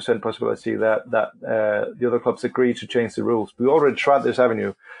 20% possibility that the other clubs agree to change the rules. We already tried this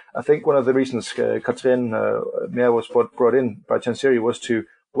avenue. I think one of the reasons Katrin Meyer was brought in by Chansiri was to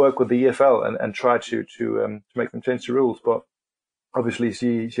work with the EFL and try to make them change the rules, but obviously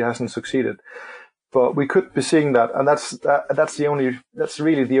she hasn't succeeded. But we could be seeing that, and that's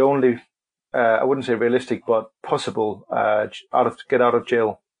really the only I wouldn't say realistic, but possible get out of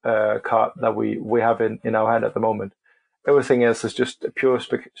jail card that we have in our hand at the moment. Everything else is just pure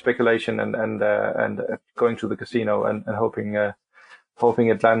speculation and going to the casino and hoping the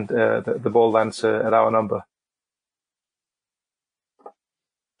ball lands at our number.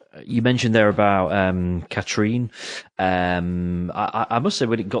 You mentioned there about Katrine. I must say,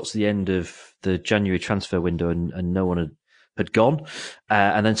 when it got to the end of the January transfer window and no one had gone,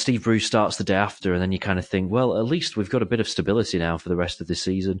 and then Steve Bruce starts the day after, and then you kind of think, well, at least we've got a bit of stability now for the rest of the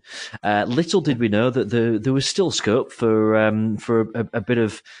season. Little did we know that there was still scope for a bit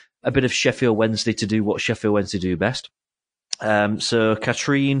of Sheffield Wednesday to do what Sheffield Wednesday do best. So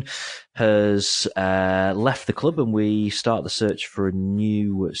Katrine has left the club, and we start the search for a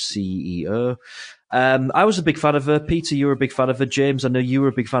new CEO. I was a big fan of her. Peter, you were a big fan of her. James, I know you were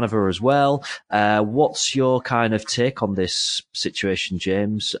a big fan of her as well. What's your kind of take on this situation,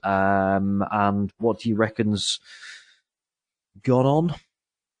 James? And what do you reckon's gone on?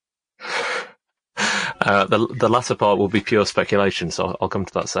 The latter part will be pure speculation, so I'll come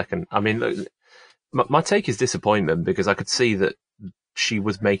to that second. I mean, look, my take is disappointment, because I could see that she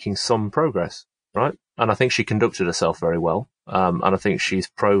was making some progress, right? And I think she conducted herself very well. And I think she's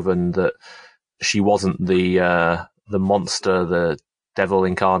proven that she wasn't the monster, the devil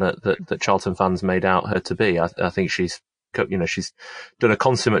incarnate that Charlton fans made out her to be. I think she's done a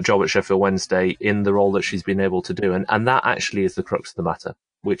consummate job at Sheffield Wednesday in the role that she's been able to do. And that actually is the crux of the matter,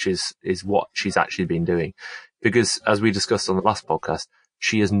 which is what she's actually been doing. Because as we discussed on the last podcast,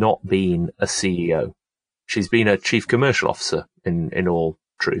 she has not been a CEO. She's been a chief commercial officer in all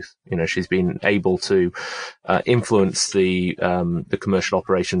truth. She's been able to influence the commercial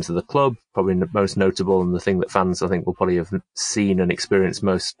operations of the club. Probably most notable, and the thing that fans I think will probably have seen and experienced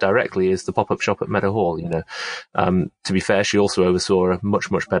most directly, is the pop-up shop at Meadow Hall. To be fair, she also oversaw a much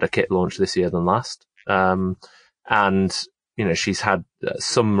better kit launch this year than last. And she's had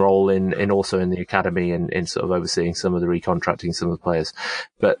some role in also in the academy and in sort of overseeing some of the recontracting some of the players.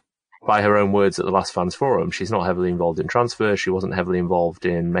 But by her own words at the last fans forum, she's not heavily involved in transfer. She wasn't heavily involved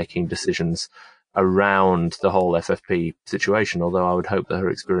in making decisions around the whole FFP situation, although I would hope that her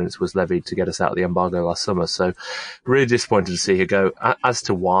experience was levied to get us out of the embargo last summer. So really disappointed to see her go. As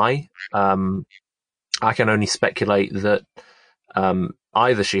to why, I can only speculate that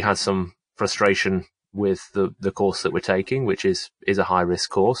either she had some frustration with the course that we're taking, which is a high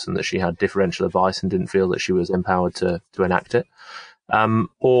risk course, and that she had differential advice and didn't feel that she was empowered to enact it.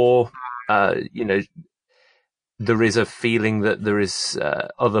 Or there is a feeling that there is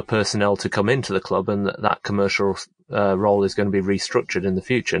other personnel to come into the club, and that commercial role is going to be restructured in the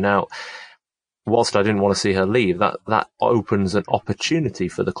future. Now, whilst I didn't want to see her leave, that opens an opportunity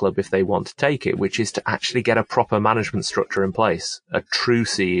for the club if they want to take it, which is to actually get a proper management structure in place, a true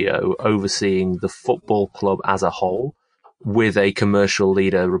CEO overseeing the football club as a whole, with a commercial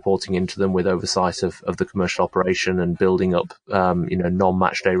leader reporting into them with oversight of the commercial operation and building up,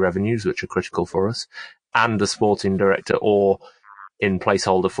 non-match day revenues, which are critical for us, and a sporting director, or in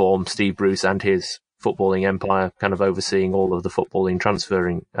placeholder form, Steve Bruce and his footballing empire kind of overseeing all of the footballing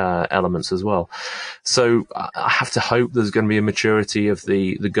transferring elements as well. So I have to hope there's going to be a maturity of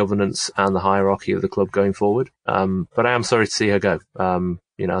the governance and the hierarchy of the club going forward. But I am sorry to see her go.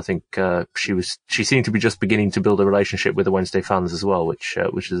 I think she seemed to be just beginning to build a relationship with the Wednesday fans as well, which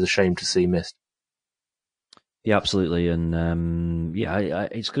is a shame to see missed. Yeah, absolutely. And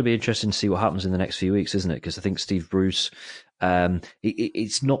it's going to be interesting to see what happens in the next few weeks, isn't it? Because I think Steve Bruce,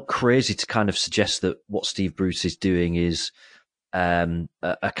 it's not crazy to kind of suggest that what Steve Bruce is doing is a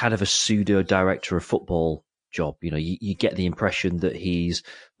kind of a pseudo director of football job. You get the impression that he's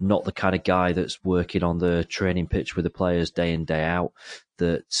not the kind of guy that's working on the training pitch with the players day in, day out,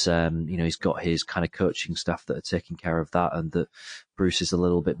 that, he's got his kind of coaching staff that are taking care of that, and that Bruce is a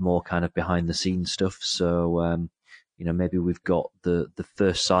little bit more kind of behind the scenes stuff. So, maybe we've got the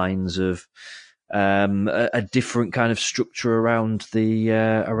first signs of a different kind of structure around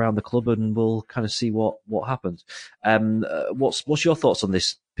the club, and we'll kind of see what happens. What's your thoughts on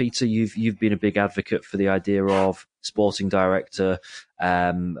this, Peter? You've been a big advocate for the idea of sporting director,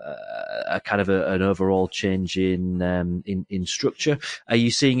 a kind of an overall change in structure. Are you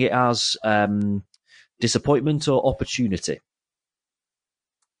seeing it as disappointment or opportunity?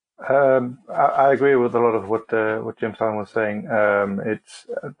 I agree with a lot of what Jim Stalin was saying. It's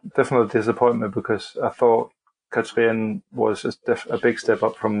definitely a disappointment because I thought Katrien was a big step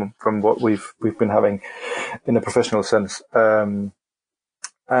up from what we've been having in a professional sense. And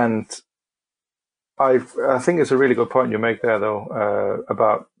I think it's a really good point you make there, though,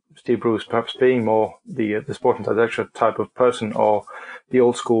 about Steve Bruce perhaps being more the sporting director type of person, or the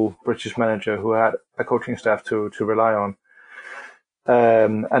old school British manager who had a coaching staff to rely on.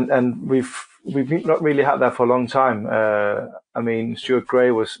 And we've not really had that for a long time. Stuart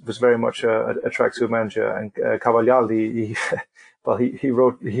Gray was very much a tracksuit manager, and Cavallal, he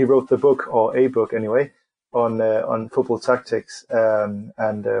wrote the book, or a book anyway, on football tactics, and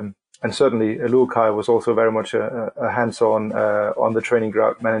certainly Lukai was also very much a hands-on on the training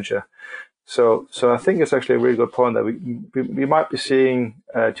ground manager. So I think it's actually a really good point that we might be seeing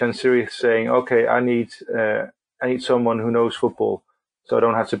Chansiri saying, okay, I need someone who knows football, so I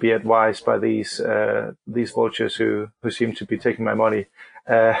don't have to be advised by these vultures who seem to be taking my money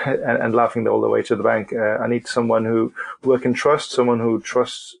and laughing all the way to the bank. I need someone who I can trust, someone who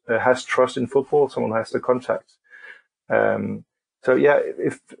has trust in football, someone who has the contacts.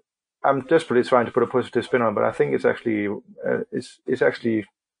 If I'm desperately trying to put a positive spin on, but I think it's actually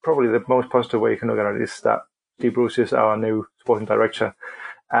probably the most positive way you can look at it is that Steve Bruce is our new sporting director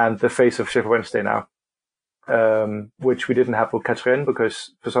and the face of Sheffield Wednesday now. Which we didn't have with Katrien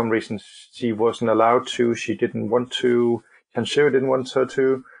because for some reason she wasn't allowed to. She didn't want to. Chansiri didn't want her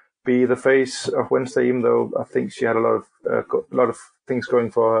to be the face of Wednesday, even though I think she had a lot of things going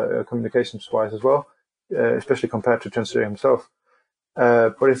for her communications wise as well, especially compared to Chansiri himself.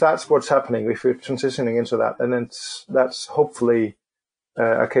 But if that's what's happening, if we're transitioning into that, then that's hopefully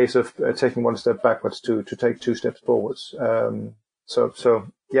a case of taking one step backwards to take two steps forwards. So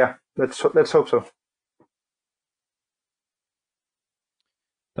yeah, let's hope so.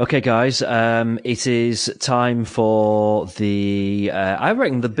 Okay, guys, it is time for I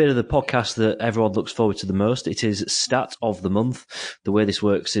reckon the bit of the podcast that everyone looks forward to the most. It is Stat of the Month. The way this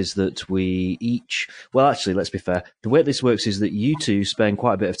works is that let's be fair. The way this works is that you two spend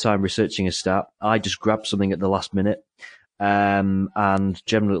quite a bit of time researching a stat. I just grab something at the last minute, and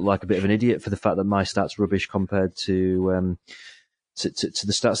generally look like a bit of an idiot for the fact that my stat's rubbish compared to the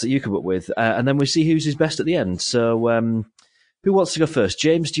stats that you come up with. And then we see who's his best at the end. So, who wants to go first?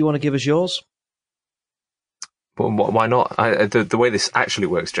 James, do you want to give us yours? Well, why not? The way this actually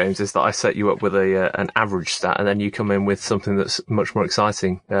works, James, is that I set you up with an average stat, and then you come in with something that's much more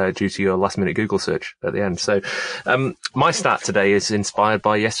exciting due to your last-minute Google search at the end. So my stat today is inspired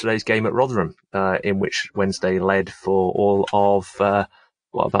by yesterday's game at Rotherham, in which Wednesday led for all of,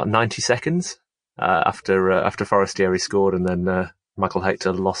 about 90 seconds after Forestieri scored, and then Michael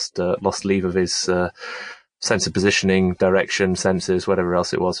Hector lost leave of his sense of positioning, direction, senses, whatever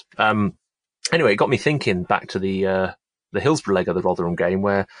else it was. Anyway, it got me thinking back to the Hillsborough leg of the Rotherham game,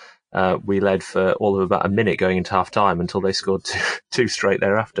 where we led for all of about a minute going into half time until they scored two straight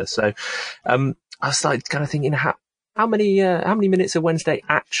thereafter. So I started kind of thinking, how many minutes of Wednesday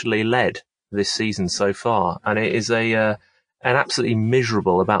actually led this season so far, and it is an absolutely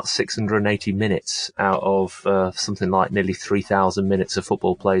miserable about 680 minutes out of something like nearly 3,000 minutes of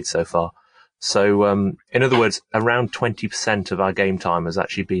football played so far. So, in other words, around 20% of our game time has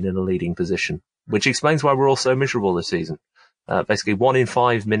actually been in a leading position, which explains why we're all so miserable this season. Basically, 1 in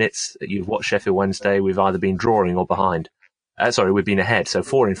 5 minutes that you've watched Sheffield Wednesday, we've either been drawing or behind. We've been ahead. So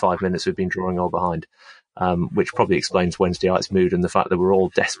 4 in 5 minutes we've been drawing or behind, which probably explains Wednesday night's mood and the fact that we're all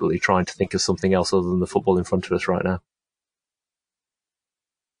desperately trying to think of something else other than the football in front of us right now.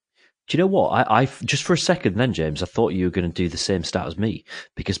 Do you know what? I just for a second then, James, I thought you were going to do the same stat as me,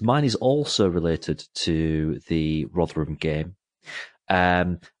 because mine is also related to the Rotherham game.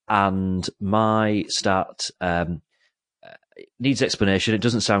 And my stat needs explanation. It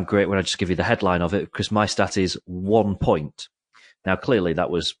doesn't sound great when I just give you the headline of it, because my stat is 1 point. Now, clearly, that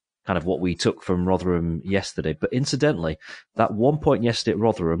was kind of what we took from Rotherham yesterday. But incidentally, that 1 point yesterday at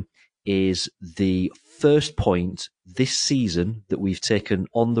Rotherham is the first point this season that we've taken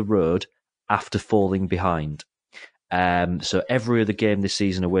on the road after falling behind. So every other game this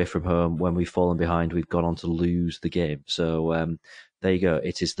season away from home, when we've fallen behind, we've gone on to lose the game. So there you go.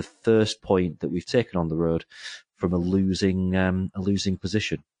 It is the first point that we've taken on the road from a losing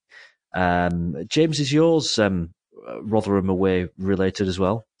position. James, is yours Rotherham away related as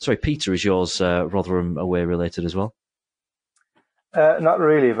well? Sorry, Peter, is yours Rotherham away related as well? Not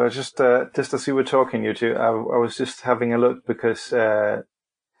really, but just as you were talking, you two, I was just having a look, because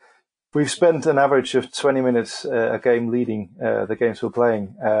we've spent an average of 20 minutes a game leading the games we're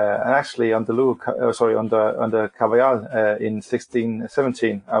playing, and actually under Carvajal in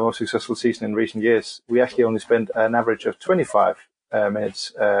 16-17, our most successful season in recent years, we actually only spent an average of 25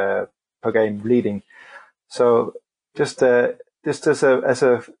 minutes per game leading. So just as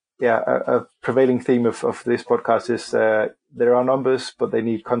a prevailing theme of this podcast is there are numbers, but they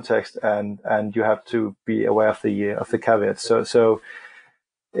need context, and you have to be aware of the caveats. So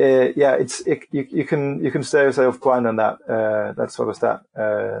you can stay yourself blind on that sort of stat,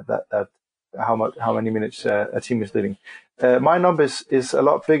 that how many minutes a team is leading. My numbers is a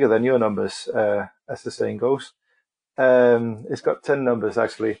lot bigger than your numbers, as the saying goes. It's got 10 numbers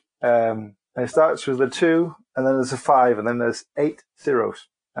actually. And it starts with a 2, and then there's a 5, and then there's 8 zeros.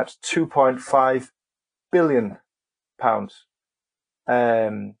 That's £2.5 billion.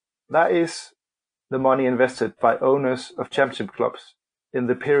 That is the money invested by owners of championship clubs in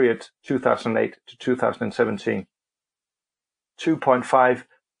the period 2008 to 2017. £2.5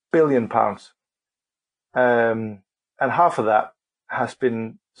 billion. And half of that has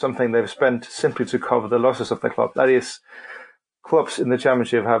been something they've spent simply to cover the losses of the club. That is, clubs in the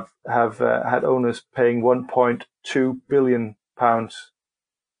championship have had owners paying £1.2 billion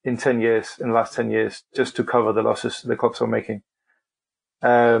in the last 10 years, just to cover the losses the clubs are making.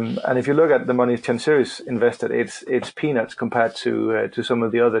 And if you look at the money Chansiri's invested, it's peanuts compared to some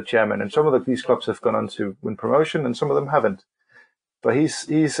of the other chairmen. And some of these clubs have gone on to win promotion, and some of them haven't. But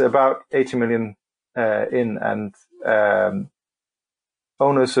he's about 80 million in, and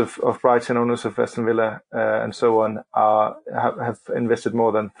owners of Brighton, owners of Aston Villa, and so on have invested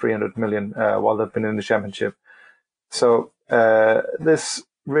more than 300 million while they've been in the championship. So this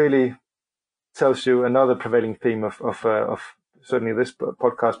really tells you another prevailing theme of certainly this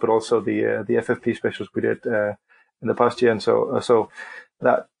podcast, but also the FFP specials we did in the past year. And so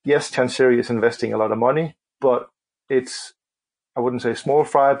that, yes, Chansiri is investing a lot of money, but it's, I wouldn't say small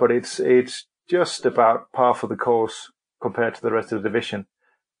fry, but it's just about par for the course compared to the rest of the division.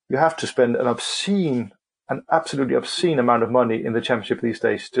 You have to spend an absolutely obscene amount of money in the championship these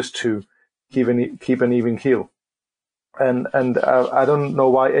days just to keep an even keel. And I don't know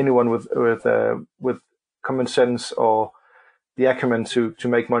why anyone with common sense or the acumen to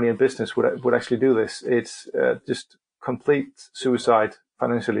make money in business would actually do this. It's just complete suicide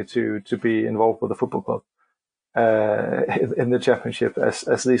financially to be involved with a football club in the championship,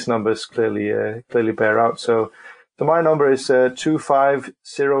 as these numbers clearly bear out. So my number is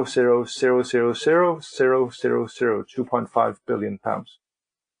 2,500,000,000,000, £2.5 billion.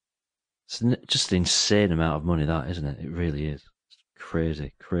 It's just an insane amount of money, that, isn't it? It really is.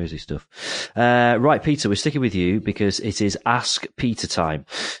 Crazy, crazy stuff. Right, Peter, we're sticking with you because it is Ask Peter time.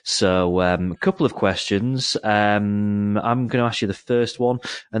 So a couple of questions. I'm going to ask you the first one,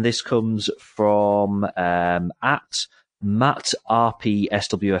 and this comes from at Matt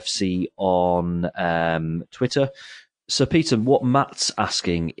RPSWFC on Twitter. So, Peter, what Matt's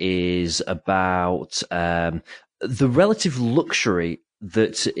asking is about the relative luxury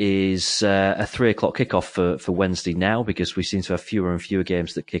that is a 3:00 kickoff for Wednesday now, because we seem to have fewer and fewer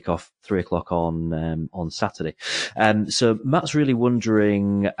games that kick off 3:00 on Saturday. So Matt's really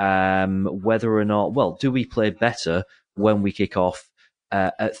wondering whether or not, well, do we play better when we kick off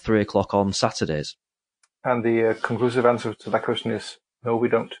at 3:00 on Saturdays? And the conclusive answer to that question is no, we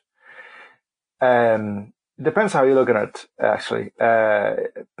don't. It depends how you're looking at it, actually,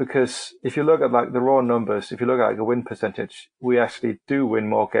 because if you look at like the raw numbers, if you look at like a win percentage, we actually do win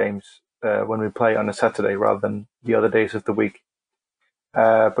more games when we play on a Saturday rather than the other days of the week.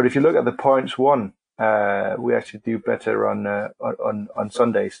 But if you look at the points won, we actually do better on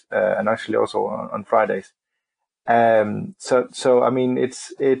Sundays and actually also on Fridays. So I mean,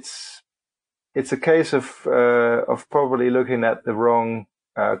 it's a case of probably looking at the wrong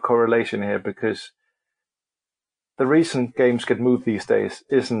correlation here, because the reason games get moved these days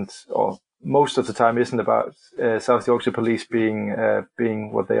isn't, or most of the time isn't, about South Yorkshire Police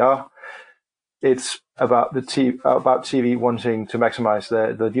being what they are. It's about about TV wanting to maximise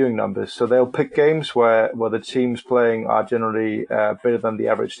the viewing numbers. So they'll pick games where the teams playing are generally better than the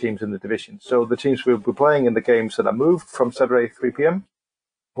average teams in the division. So the teams we'll be playing in the games that are moved from Saturday 3 p.m.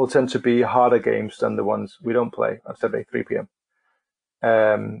 will tend to be harder games than the ones we don't play on Saturday 3 p.m.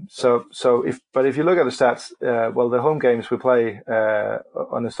 So if you look at the stats, well, the home games we play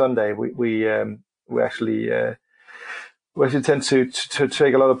on a Sunday, we actually tend to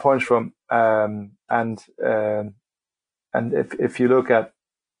take a lot of points from, and if you look at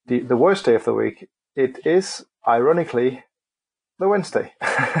the worst day of the week, it is ironically the Wednesday,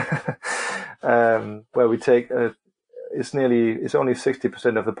 where we take it's only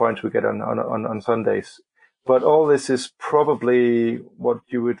 60% of the points we get on Sundays. But all this is probably what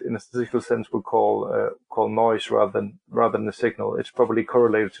you would, in a statistical sense, would call noise rather than a signal. It's probably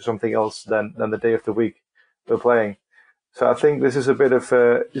correlated to something else than the day of the week we're playing. So I think this is a bit of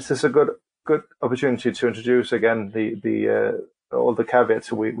this is a good opportunity to introduce again the all the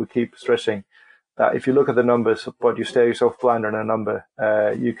caveats we keep stressing. That if you look at the numbers, but you stare yourself blind on a number,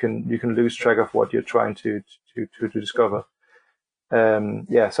 you can lose track of what you're trying to discover.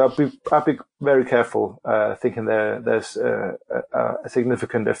 So I'd be very careful thinking there's a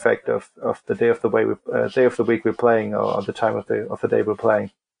significant effect of the day of the week we're playing, or the time of the day we're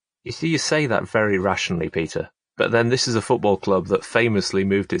playing. You see, you say that very rationally, Peter. But then this is a football club that famously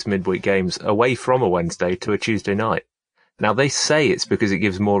moved its midweek games away from a Wednesday to a Tuesday night. Now, they say it's because it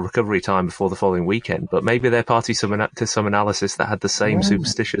gives more recovery time before the following weekend, but maybe they're party to some analysis that had the same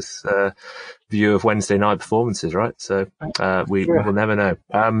superstitious view of Wednesday night performances, right? So we will never know.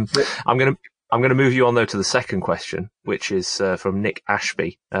 I'm going to move you on, though, to the second question, which is from Nick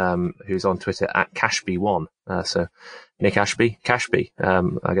Ashby, who's on Twitter at Cashby1. So Nick Ashby, Cashby.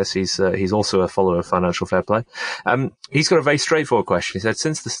 I guess he's also a follower of Financial Fair Play. He's got a very straightforward question. He said,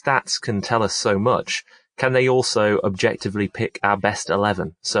 since the stats can tell us so much, can they also objectively pick our best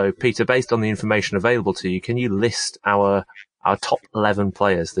 11? So, Peter, based on the information available to you, can you list our top 11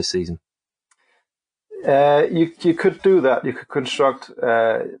 players this season? You could do that. You could construct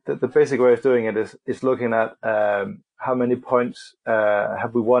the basic way of doing it is looking at how many points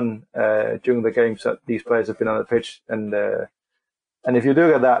have we won during the games that these players have been on the pitch, and if you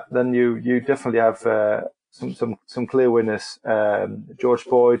look at that, then you definitely have some clear winners. George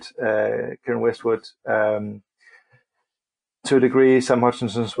Boyd, Kieran Westwood, to a degree, Sam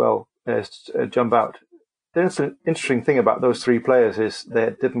Hutchinson as well jump out. The interesting thing about those three players is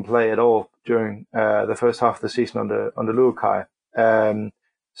they didn't play at all during the first half of the season under Luakai.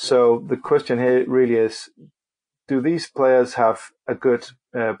 So the question here really is, do these players have a good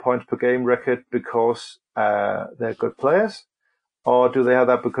points per game record because they're good players, or do they have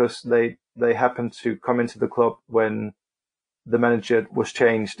that because they happened to come into the club when the manager was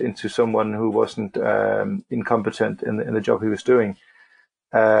changed into someone who wasn't incompetent in the job he was doing?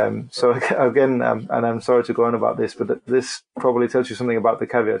 So again, and I'm sorry to go on about this, but this probably tells you something about the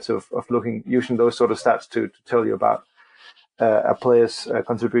caveats of using those sort of stats to tell you about a player's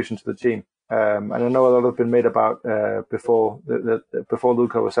contribution to the team. And I know a lot have been made about before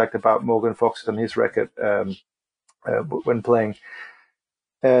Luca was sacked about Morgan Fox and his record when playing.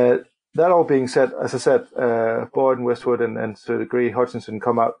 That all being said, as I said, Boyd and Westwood and to a degree Hutchinson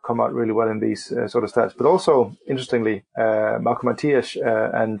come out really well in these sort of stats. But also, interestingly, Malcolm Matias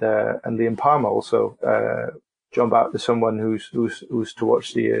and Liam Palmer also jump out as someone who's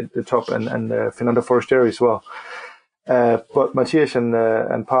towards the top, and Fernando Forestieri as well. But Matias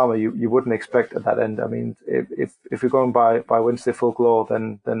and Palmer, you wouldn't expect at that end. I mean, if you're going by Wednesday folklore,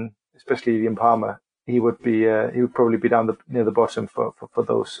 then especially Liam Palmer, he would probably be down near the bottom for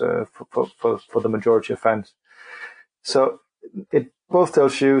those for the majority of fans. So both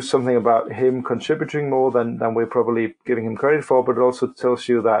tells you something about him contributing more than we're probably giving him credit for, but it also tells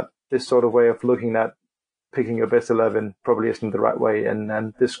you that this sort of way of looking at picking your best 11 probably isn't the right way.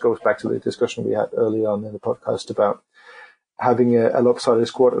 And this goes back to the discussion we had earlier on in the podcast about having a lopsided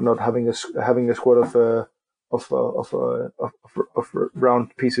squad and not having a squad of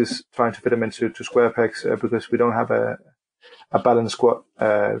round pieces trying to fit them into square pegs, because we don't have a balanced squad.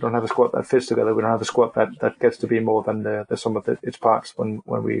 We don't have a squad that fits together. We don't have a squad that gets to be more than the sum of its parts when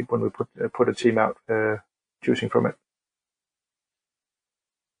we put a team out, choosing from it.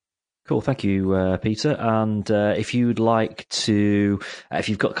 Cool, thank you, Peter. And if you'd like to, if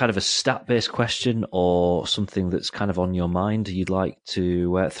you've got kind of a stat-based question or something that's kind of on your mind, you'd like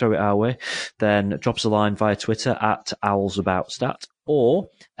to throw it our way, then drop us a line via Twitter at owlsaboutstat, or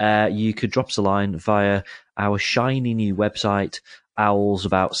you could drop us a line via our shiny new website,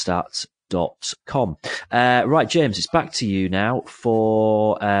 owlsaboutstat.com. Right, James, it's back to you now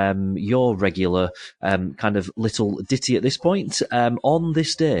for your regular kind of little ditty at this point. On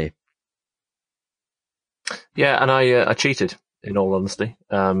this day. Yeah, and I cheated, in all honesty,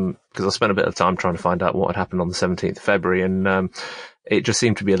 because I spent a bit of time trying to find out what had happened on the 17th of February, and it just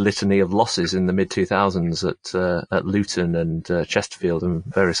seemed to be a litany of losses in the mid-2000s at Luton and Chesterfield and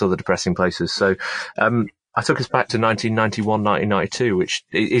various other depressing places. So I took us back to 1991, 1992, which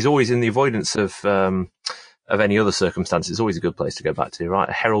is always, in the avoidance of any other circumstances, always a good place to go back to, right?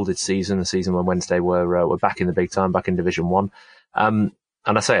 A heralded season, a season when Wednesday were back in the big time, back in Division 1.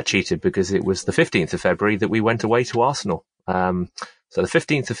 And I say I cheated because it was the 15th of February that we went away to Arsenal. So the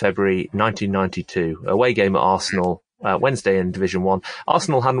 15th of February, 1992, away game at Arsenal, Wednesday in Division 1.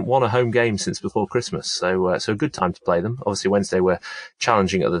 Arsenal hadn't won a home game since before Christmas, so a good time to play them. Obviously, Wednesday were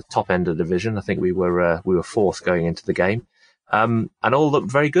challenging at the top end of the division. I think we were fourth going into the game. And all looked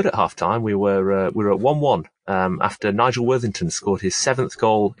very good at half time. We were at 1-1, after Nigel Worthington scored his 7th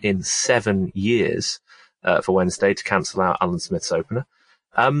goal in 7 years, for Wednesday to cancel out Alan Smith's opener.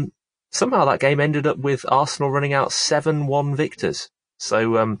 Somehow that game ended up with Arsenal running out 7-1 victors.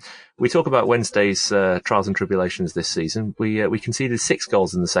 So we talk about Wednesday's trials and tribulations this season. We conceded 6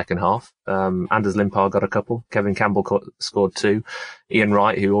 goals in the second half. Anders Limpar got a couple. Kevin Campbell scored 2. Ian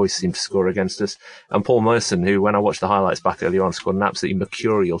Wright, who always seemed to score against us, and Paul Merson, who, when I watched the highlights back earlier on, scored an absolutely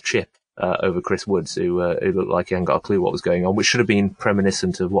mercurial chip over Chris Woods, who looked like he hadn't got a clue what was going on, which should have been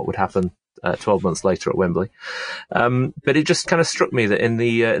premonition of what would happen 12 months later at Wembley. But it just kind of struck me that in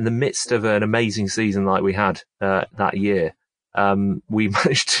the midst of an amazing season like we had that year, we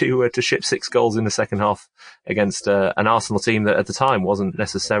managed to ship 6 goals in the second half against an Arsenal team that at the time wasn't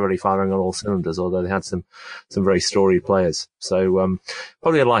necessarily firing on all cylinders, although they had some very storied players. So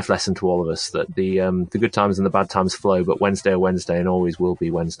probably a life lesson to all of us that the good times and the bad times flow, but Wednesday are Wednesday and always will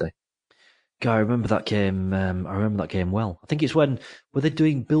be Wednesday. I remember that game. I remember that game well. I think it's when were they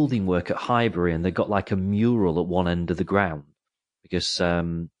doing building work at Highbury and they got like a mural at one end of the ground because I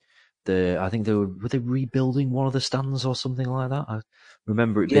think were they rebuilding one of the stands or something like that. I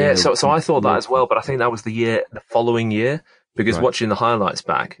remember it being. Yeah, so I thought that as well, but I think that was the following year. Because watching the highlights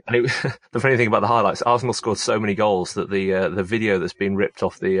back, and the funny thing about the highlights, Arsenal scored so many goals that the video that's been ripped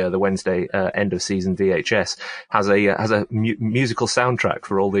off the Wednesday end of season VHS has a musical soundtrack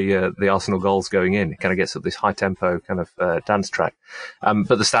for all the Arsenal goals going in. It kind of gets up this high tempo kind of dance track,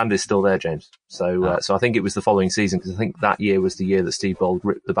 but the stand is still there, James. So I think it was the following season, because I think that year was the year that Steve Bold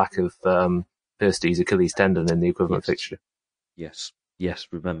ripped the back of Hursty's Achilles tendon in the equivalent fixture. Yes,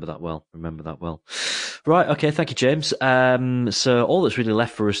 remember that well. Right, okay, thank you, James. So all that's really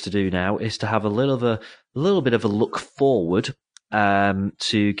left for us to do now is to have a little bit of a look forward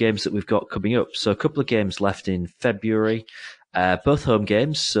to games that we've got coming up. So a couple of games left in February, both home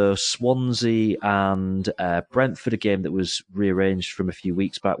games. So Swansea and Brentford, a game that was rearranged from a few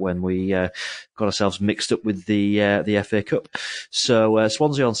weeks back when we got ourselves mixed up with the FA Cup. So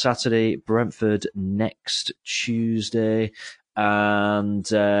Swansea on Saturday, Brentford next Tuesday. And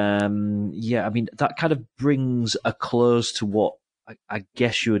I mean, that kind of brings a close to what I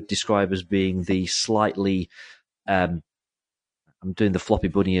guess you would describe as being the slightly, I'm doing the floppy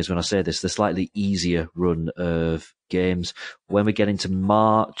bunny ears when I say this, the slightly easier run of games. When we get into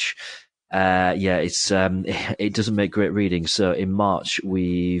March, it doesn't make great reading. So in March,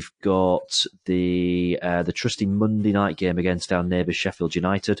 we've got the trusty Monday night game against our neighbours Sheffield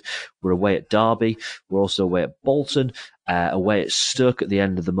United. We're away at Derby. We're also away at Bolton, away at Stoke at the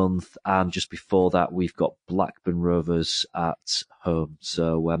end of the month. And just before that, we've got Blackburn Rovers at home.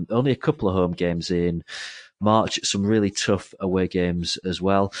 So only a couple of home games in March, some really tough away games as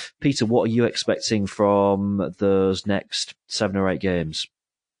well. Peter, what are you expecting from those next 7 or 8 games?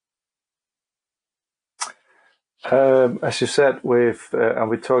 As you said, and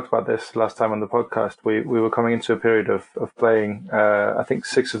we talked about this last time on the podcast. We were coming into a period of playing. I think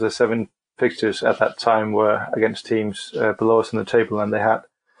 6 of the 7 fixtures at that time were against teams below us in the table, and they had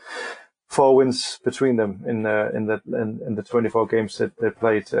 4 wins between them in the 24 games that they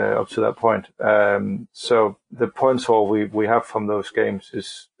played up to that point. So the points haul we have from those games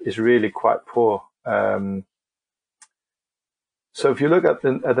is really quite poor. So if you look at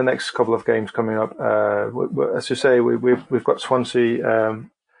the next couple of games coming up, as you say, we've got Swansea,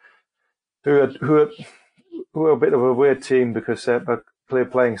 who are a bit of a weird team because they're a clear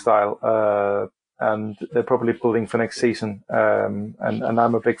playing style, and they're probably building for next season. And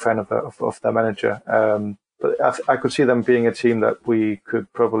I'm a big fan of their manager. But I could see them being a team that we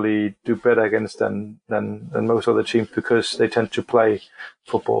could probably do better against than most other teams because they tend to play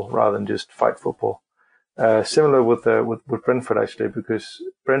football rather than just fight football. Similar with Brentford actually, because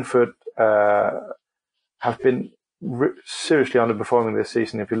Brentford have been seriously underperforming this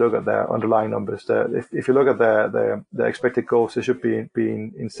season. If you look at their underlying numbers, if you look at their expected goals, they should be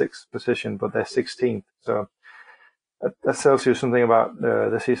in 6th position, but they're 16th. So that tells you something about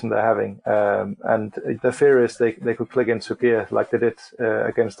the season they're having. And the fear is they could click into gear like they did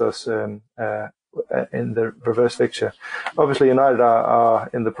against us in the reverse fixture. Obviously, United are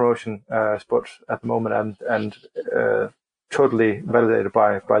in the promotion spot at the moment, and totally validated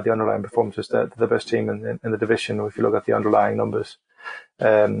by the underlying performances. They're the best team in the division. If you look at the underlying numbers,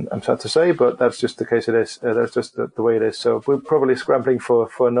 I'm sad to say, but that's just the case. It is. That's just the way it is. So we're probably scrambling for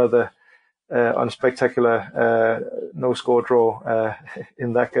another unspectacular no score draw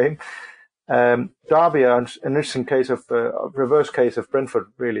in that game. Derby are an interesting case of reverse case of Brentford,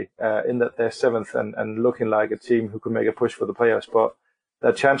 really, in that they're 7th and looking like a team who could make a push for the playoffs, but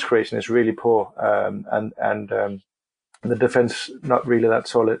their chance creation is really poor, and the defense not really that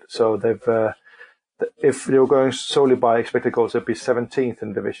solid. So they've if they were going solely by expected goals, they'd be 17th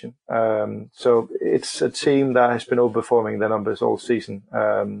in division. So it's a team that has been overperforming their numbers all season,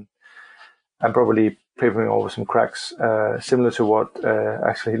 and probably papering over some cracks, similar to what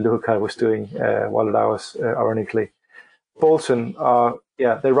actually Luca was doing while at ours, ironically. Bolton are,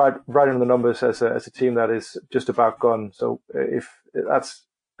 they're right in the numbers as a team that is just about gone. So if that's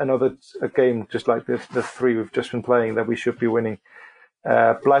another game, just like the 3 we've just been playing, that we should be winning.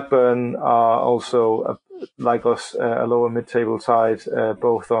 Blackburn are also, like us, a lower mid-table side,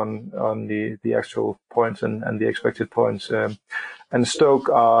 both on the actual points and the expected points. And Stoke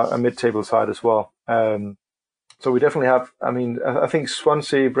are a mid-table side as well. So we definitely have, I think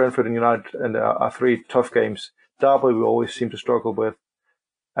Swansea, Brentford and United are 3 tough games. Derby we always seem to struggle with.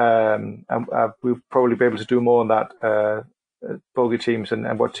 And we'll probably be able to do more on that, bogey teams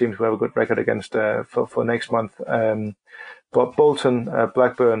and what teams we have a good record against for next month. But Bolton,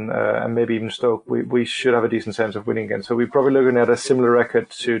 Blackburn, and maybe even Stoke, we should have a decent sense of winning against. So we're probably looking at a similar record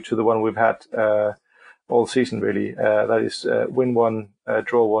to the one we've had all season, really. That is win 1,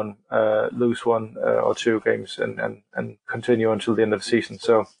 draw 1, lose 1 or 2 games, and continue until the end of the season.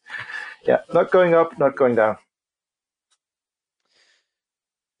 So, not going up, not going down.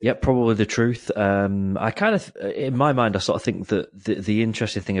 Yeah, probably the truth. I kind of, in my mind, I sort of think that the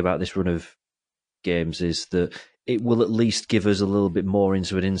interesting thing about this run of games is that it will at least give us a little bit more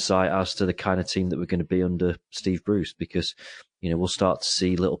into an insight as to the kind of team that we're going to be under Steve Bruce, because we'll start to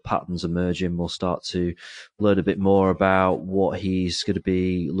see little patterns emerging. We'll start to learn a bit more about what he's going to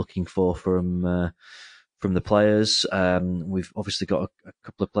be looking for from the players. We've obviously got a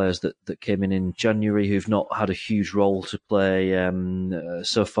couple of players that came in January who've not had a huge role to play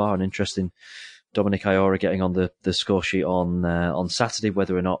so far. And interesting, Dominic Iora getting on the score sheet on Saturday,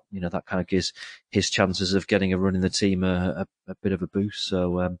 whether or not that kind of gives his chances of getting a run in the team a bit of a boost.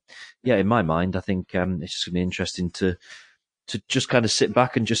 So in my mind, I think it's just going to be interesting to just kind of sit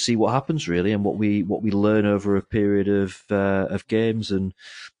back and just see what happens, really, and what we learn over a period of games, and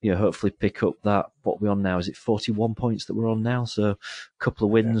hopefully pick up that, what we're on now. Is it 41 points that we're on now? So a couple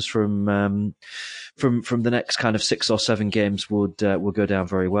of wins from the next kind of 6 or 7 games would go down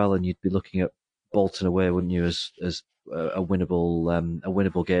very well, and you'd be looking at Bolton away, wouldn't you, as a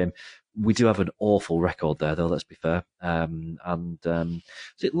winnable game. We do have an awful record there, though. Let's be fair. And was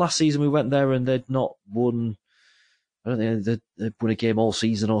it last season we went there and they'd not won? I don't think they won a game all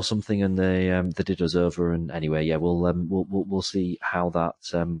season or something, and they did us over. And anyway, we'll see how that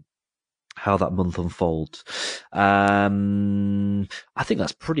month unfolds. I think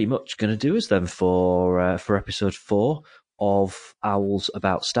that's pretty much going to do us then for episode 4 of Owls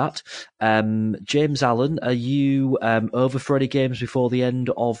About Stat. James Allen, are you over for any games before the end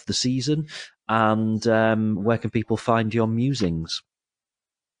of the season? And where can people find your musings?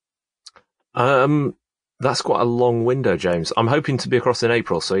 That's quite a long window, James. I'm hoping to be across in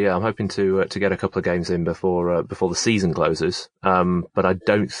April, so yeah, I'm hoping to get a couple of games in before the season closes. But I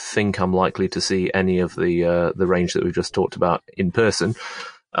don't think I'm likely to see any of the range that we've just talked about in person,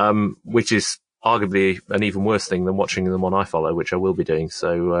 which is arguably an even worse thing than watching them on iFollow, which I will be doing.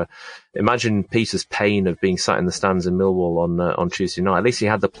 So imagine Peter's pain of being sat in the stands in Millwall on Tuesday night. At least he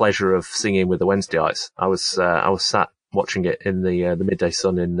had the pleasure of singing with the Wednesdayites. I was sat watching it in the midday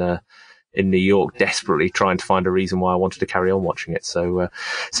sun in New York, desperately trying to find a reason why I wanted to carry on watching it. So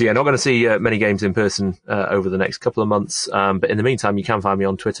yeah, not going to see many games in person over the next couple of months. But in the meantime, you can find me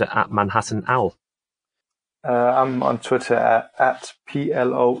on Twitter at Manhattan Owl. I'm on Twitter at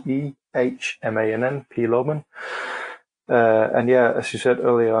PLOEHMANN, P. Lohman. And yeah, as you said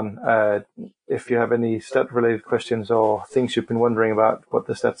earlier on, if you have any stat-related questions or things you've been wondering about what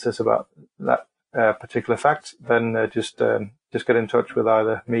the stat says about that particular fact, then just get in touch with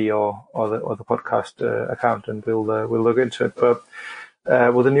either me or the podcast account, and we'll look into it. But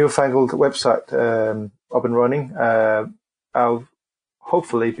with the newfangled website up and running, I'll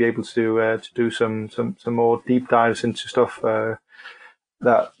hopefully be able to do some more deep dives into stuff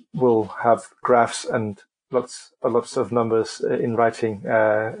that will have graphs and lots of numbers in writing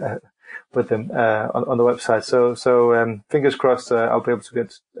with them on the website. So fingers crossed, I'll be able to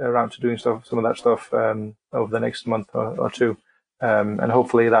get around to doing some of that stuff over the next month or two, and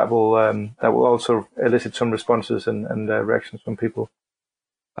hopefully that will also elicit some responses and reactions from people.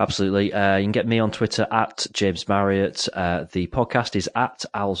 Absolutely. You can get me on Twitter at James Marriott. The podcast is at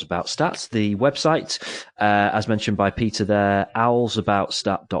Owls About Stats. The website, as mentioned by Peter there,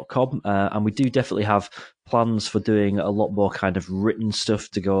 owlsaboutstat.com. And we do definitely have plans for doing a lot more kind of written stuff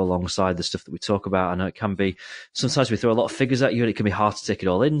to go alongside the stuff that we talk about. I know it can be, sometimes we throw a lot of figures at you and it can be hard to take it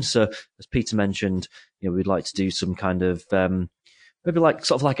all in. So as Peter mentioned, we'd like to do some kind of, maybe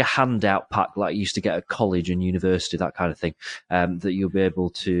sort of like a handout pack like you used to get at college and university, that kind of thing, that you'll be able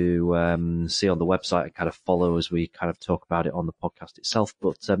to see on the website and kind of follow as we kind of talk about it on the podcast itself.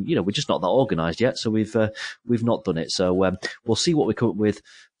 But, we're just not that organised yet, so we've not done it. So we'll see what we come up with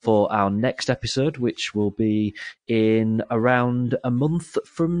for our next episode, which will be in around a month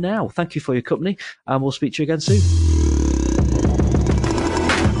from now. Thank you for your company, and we'll speak to you again soon.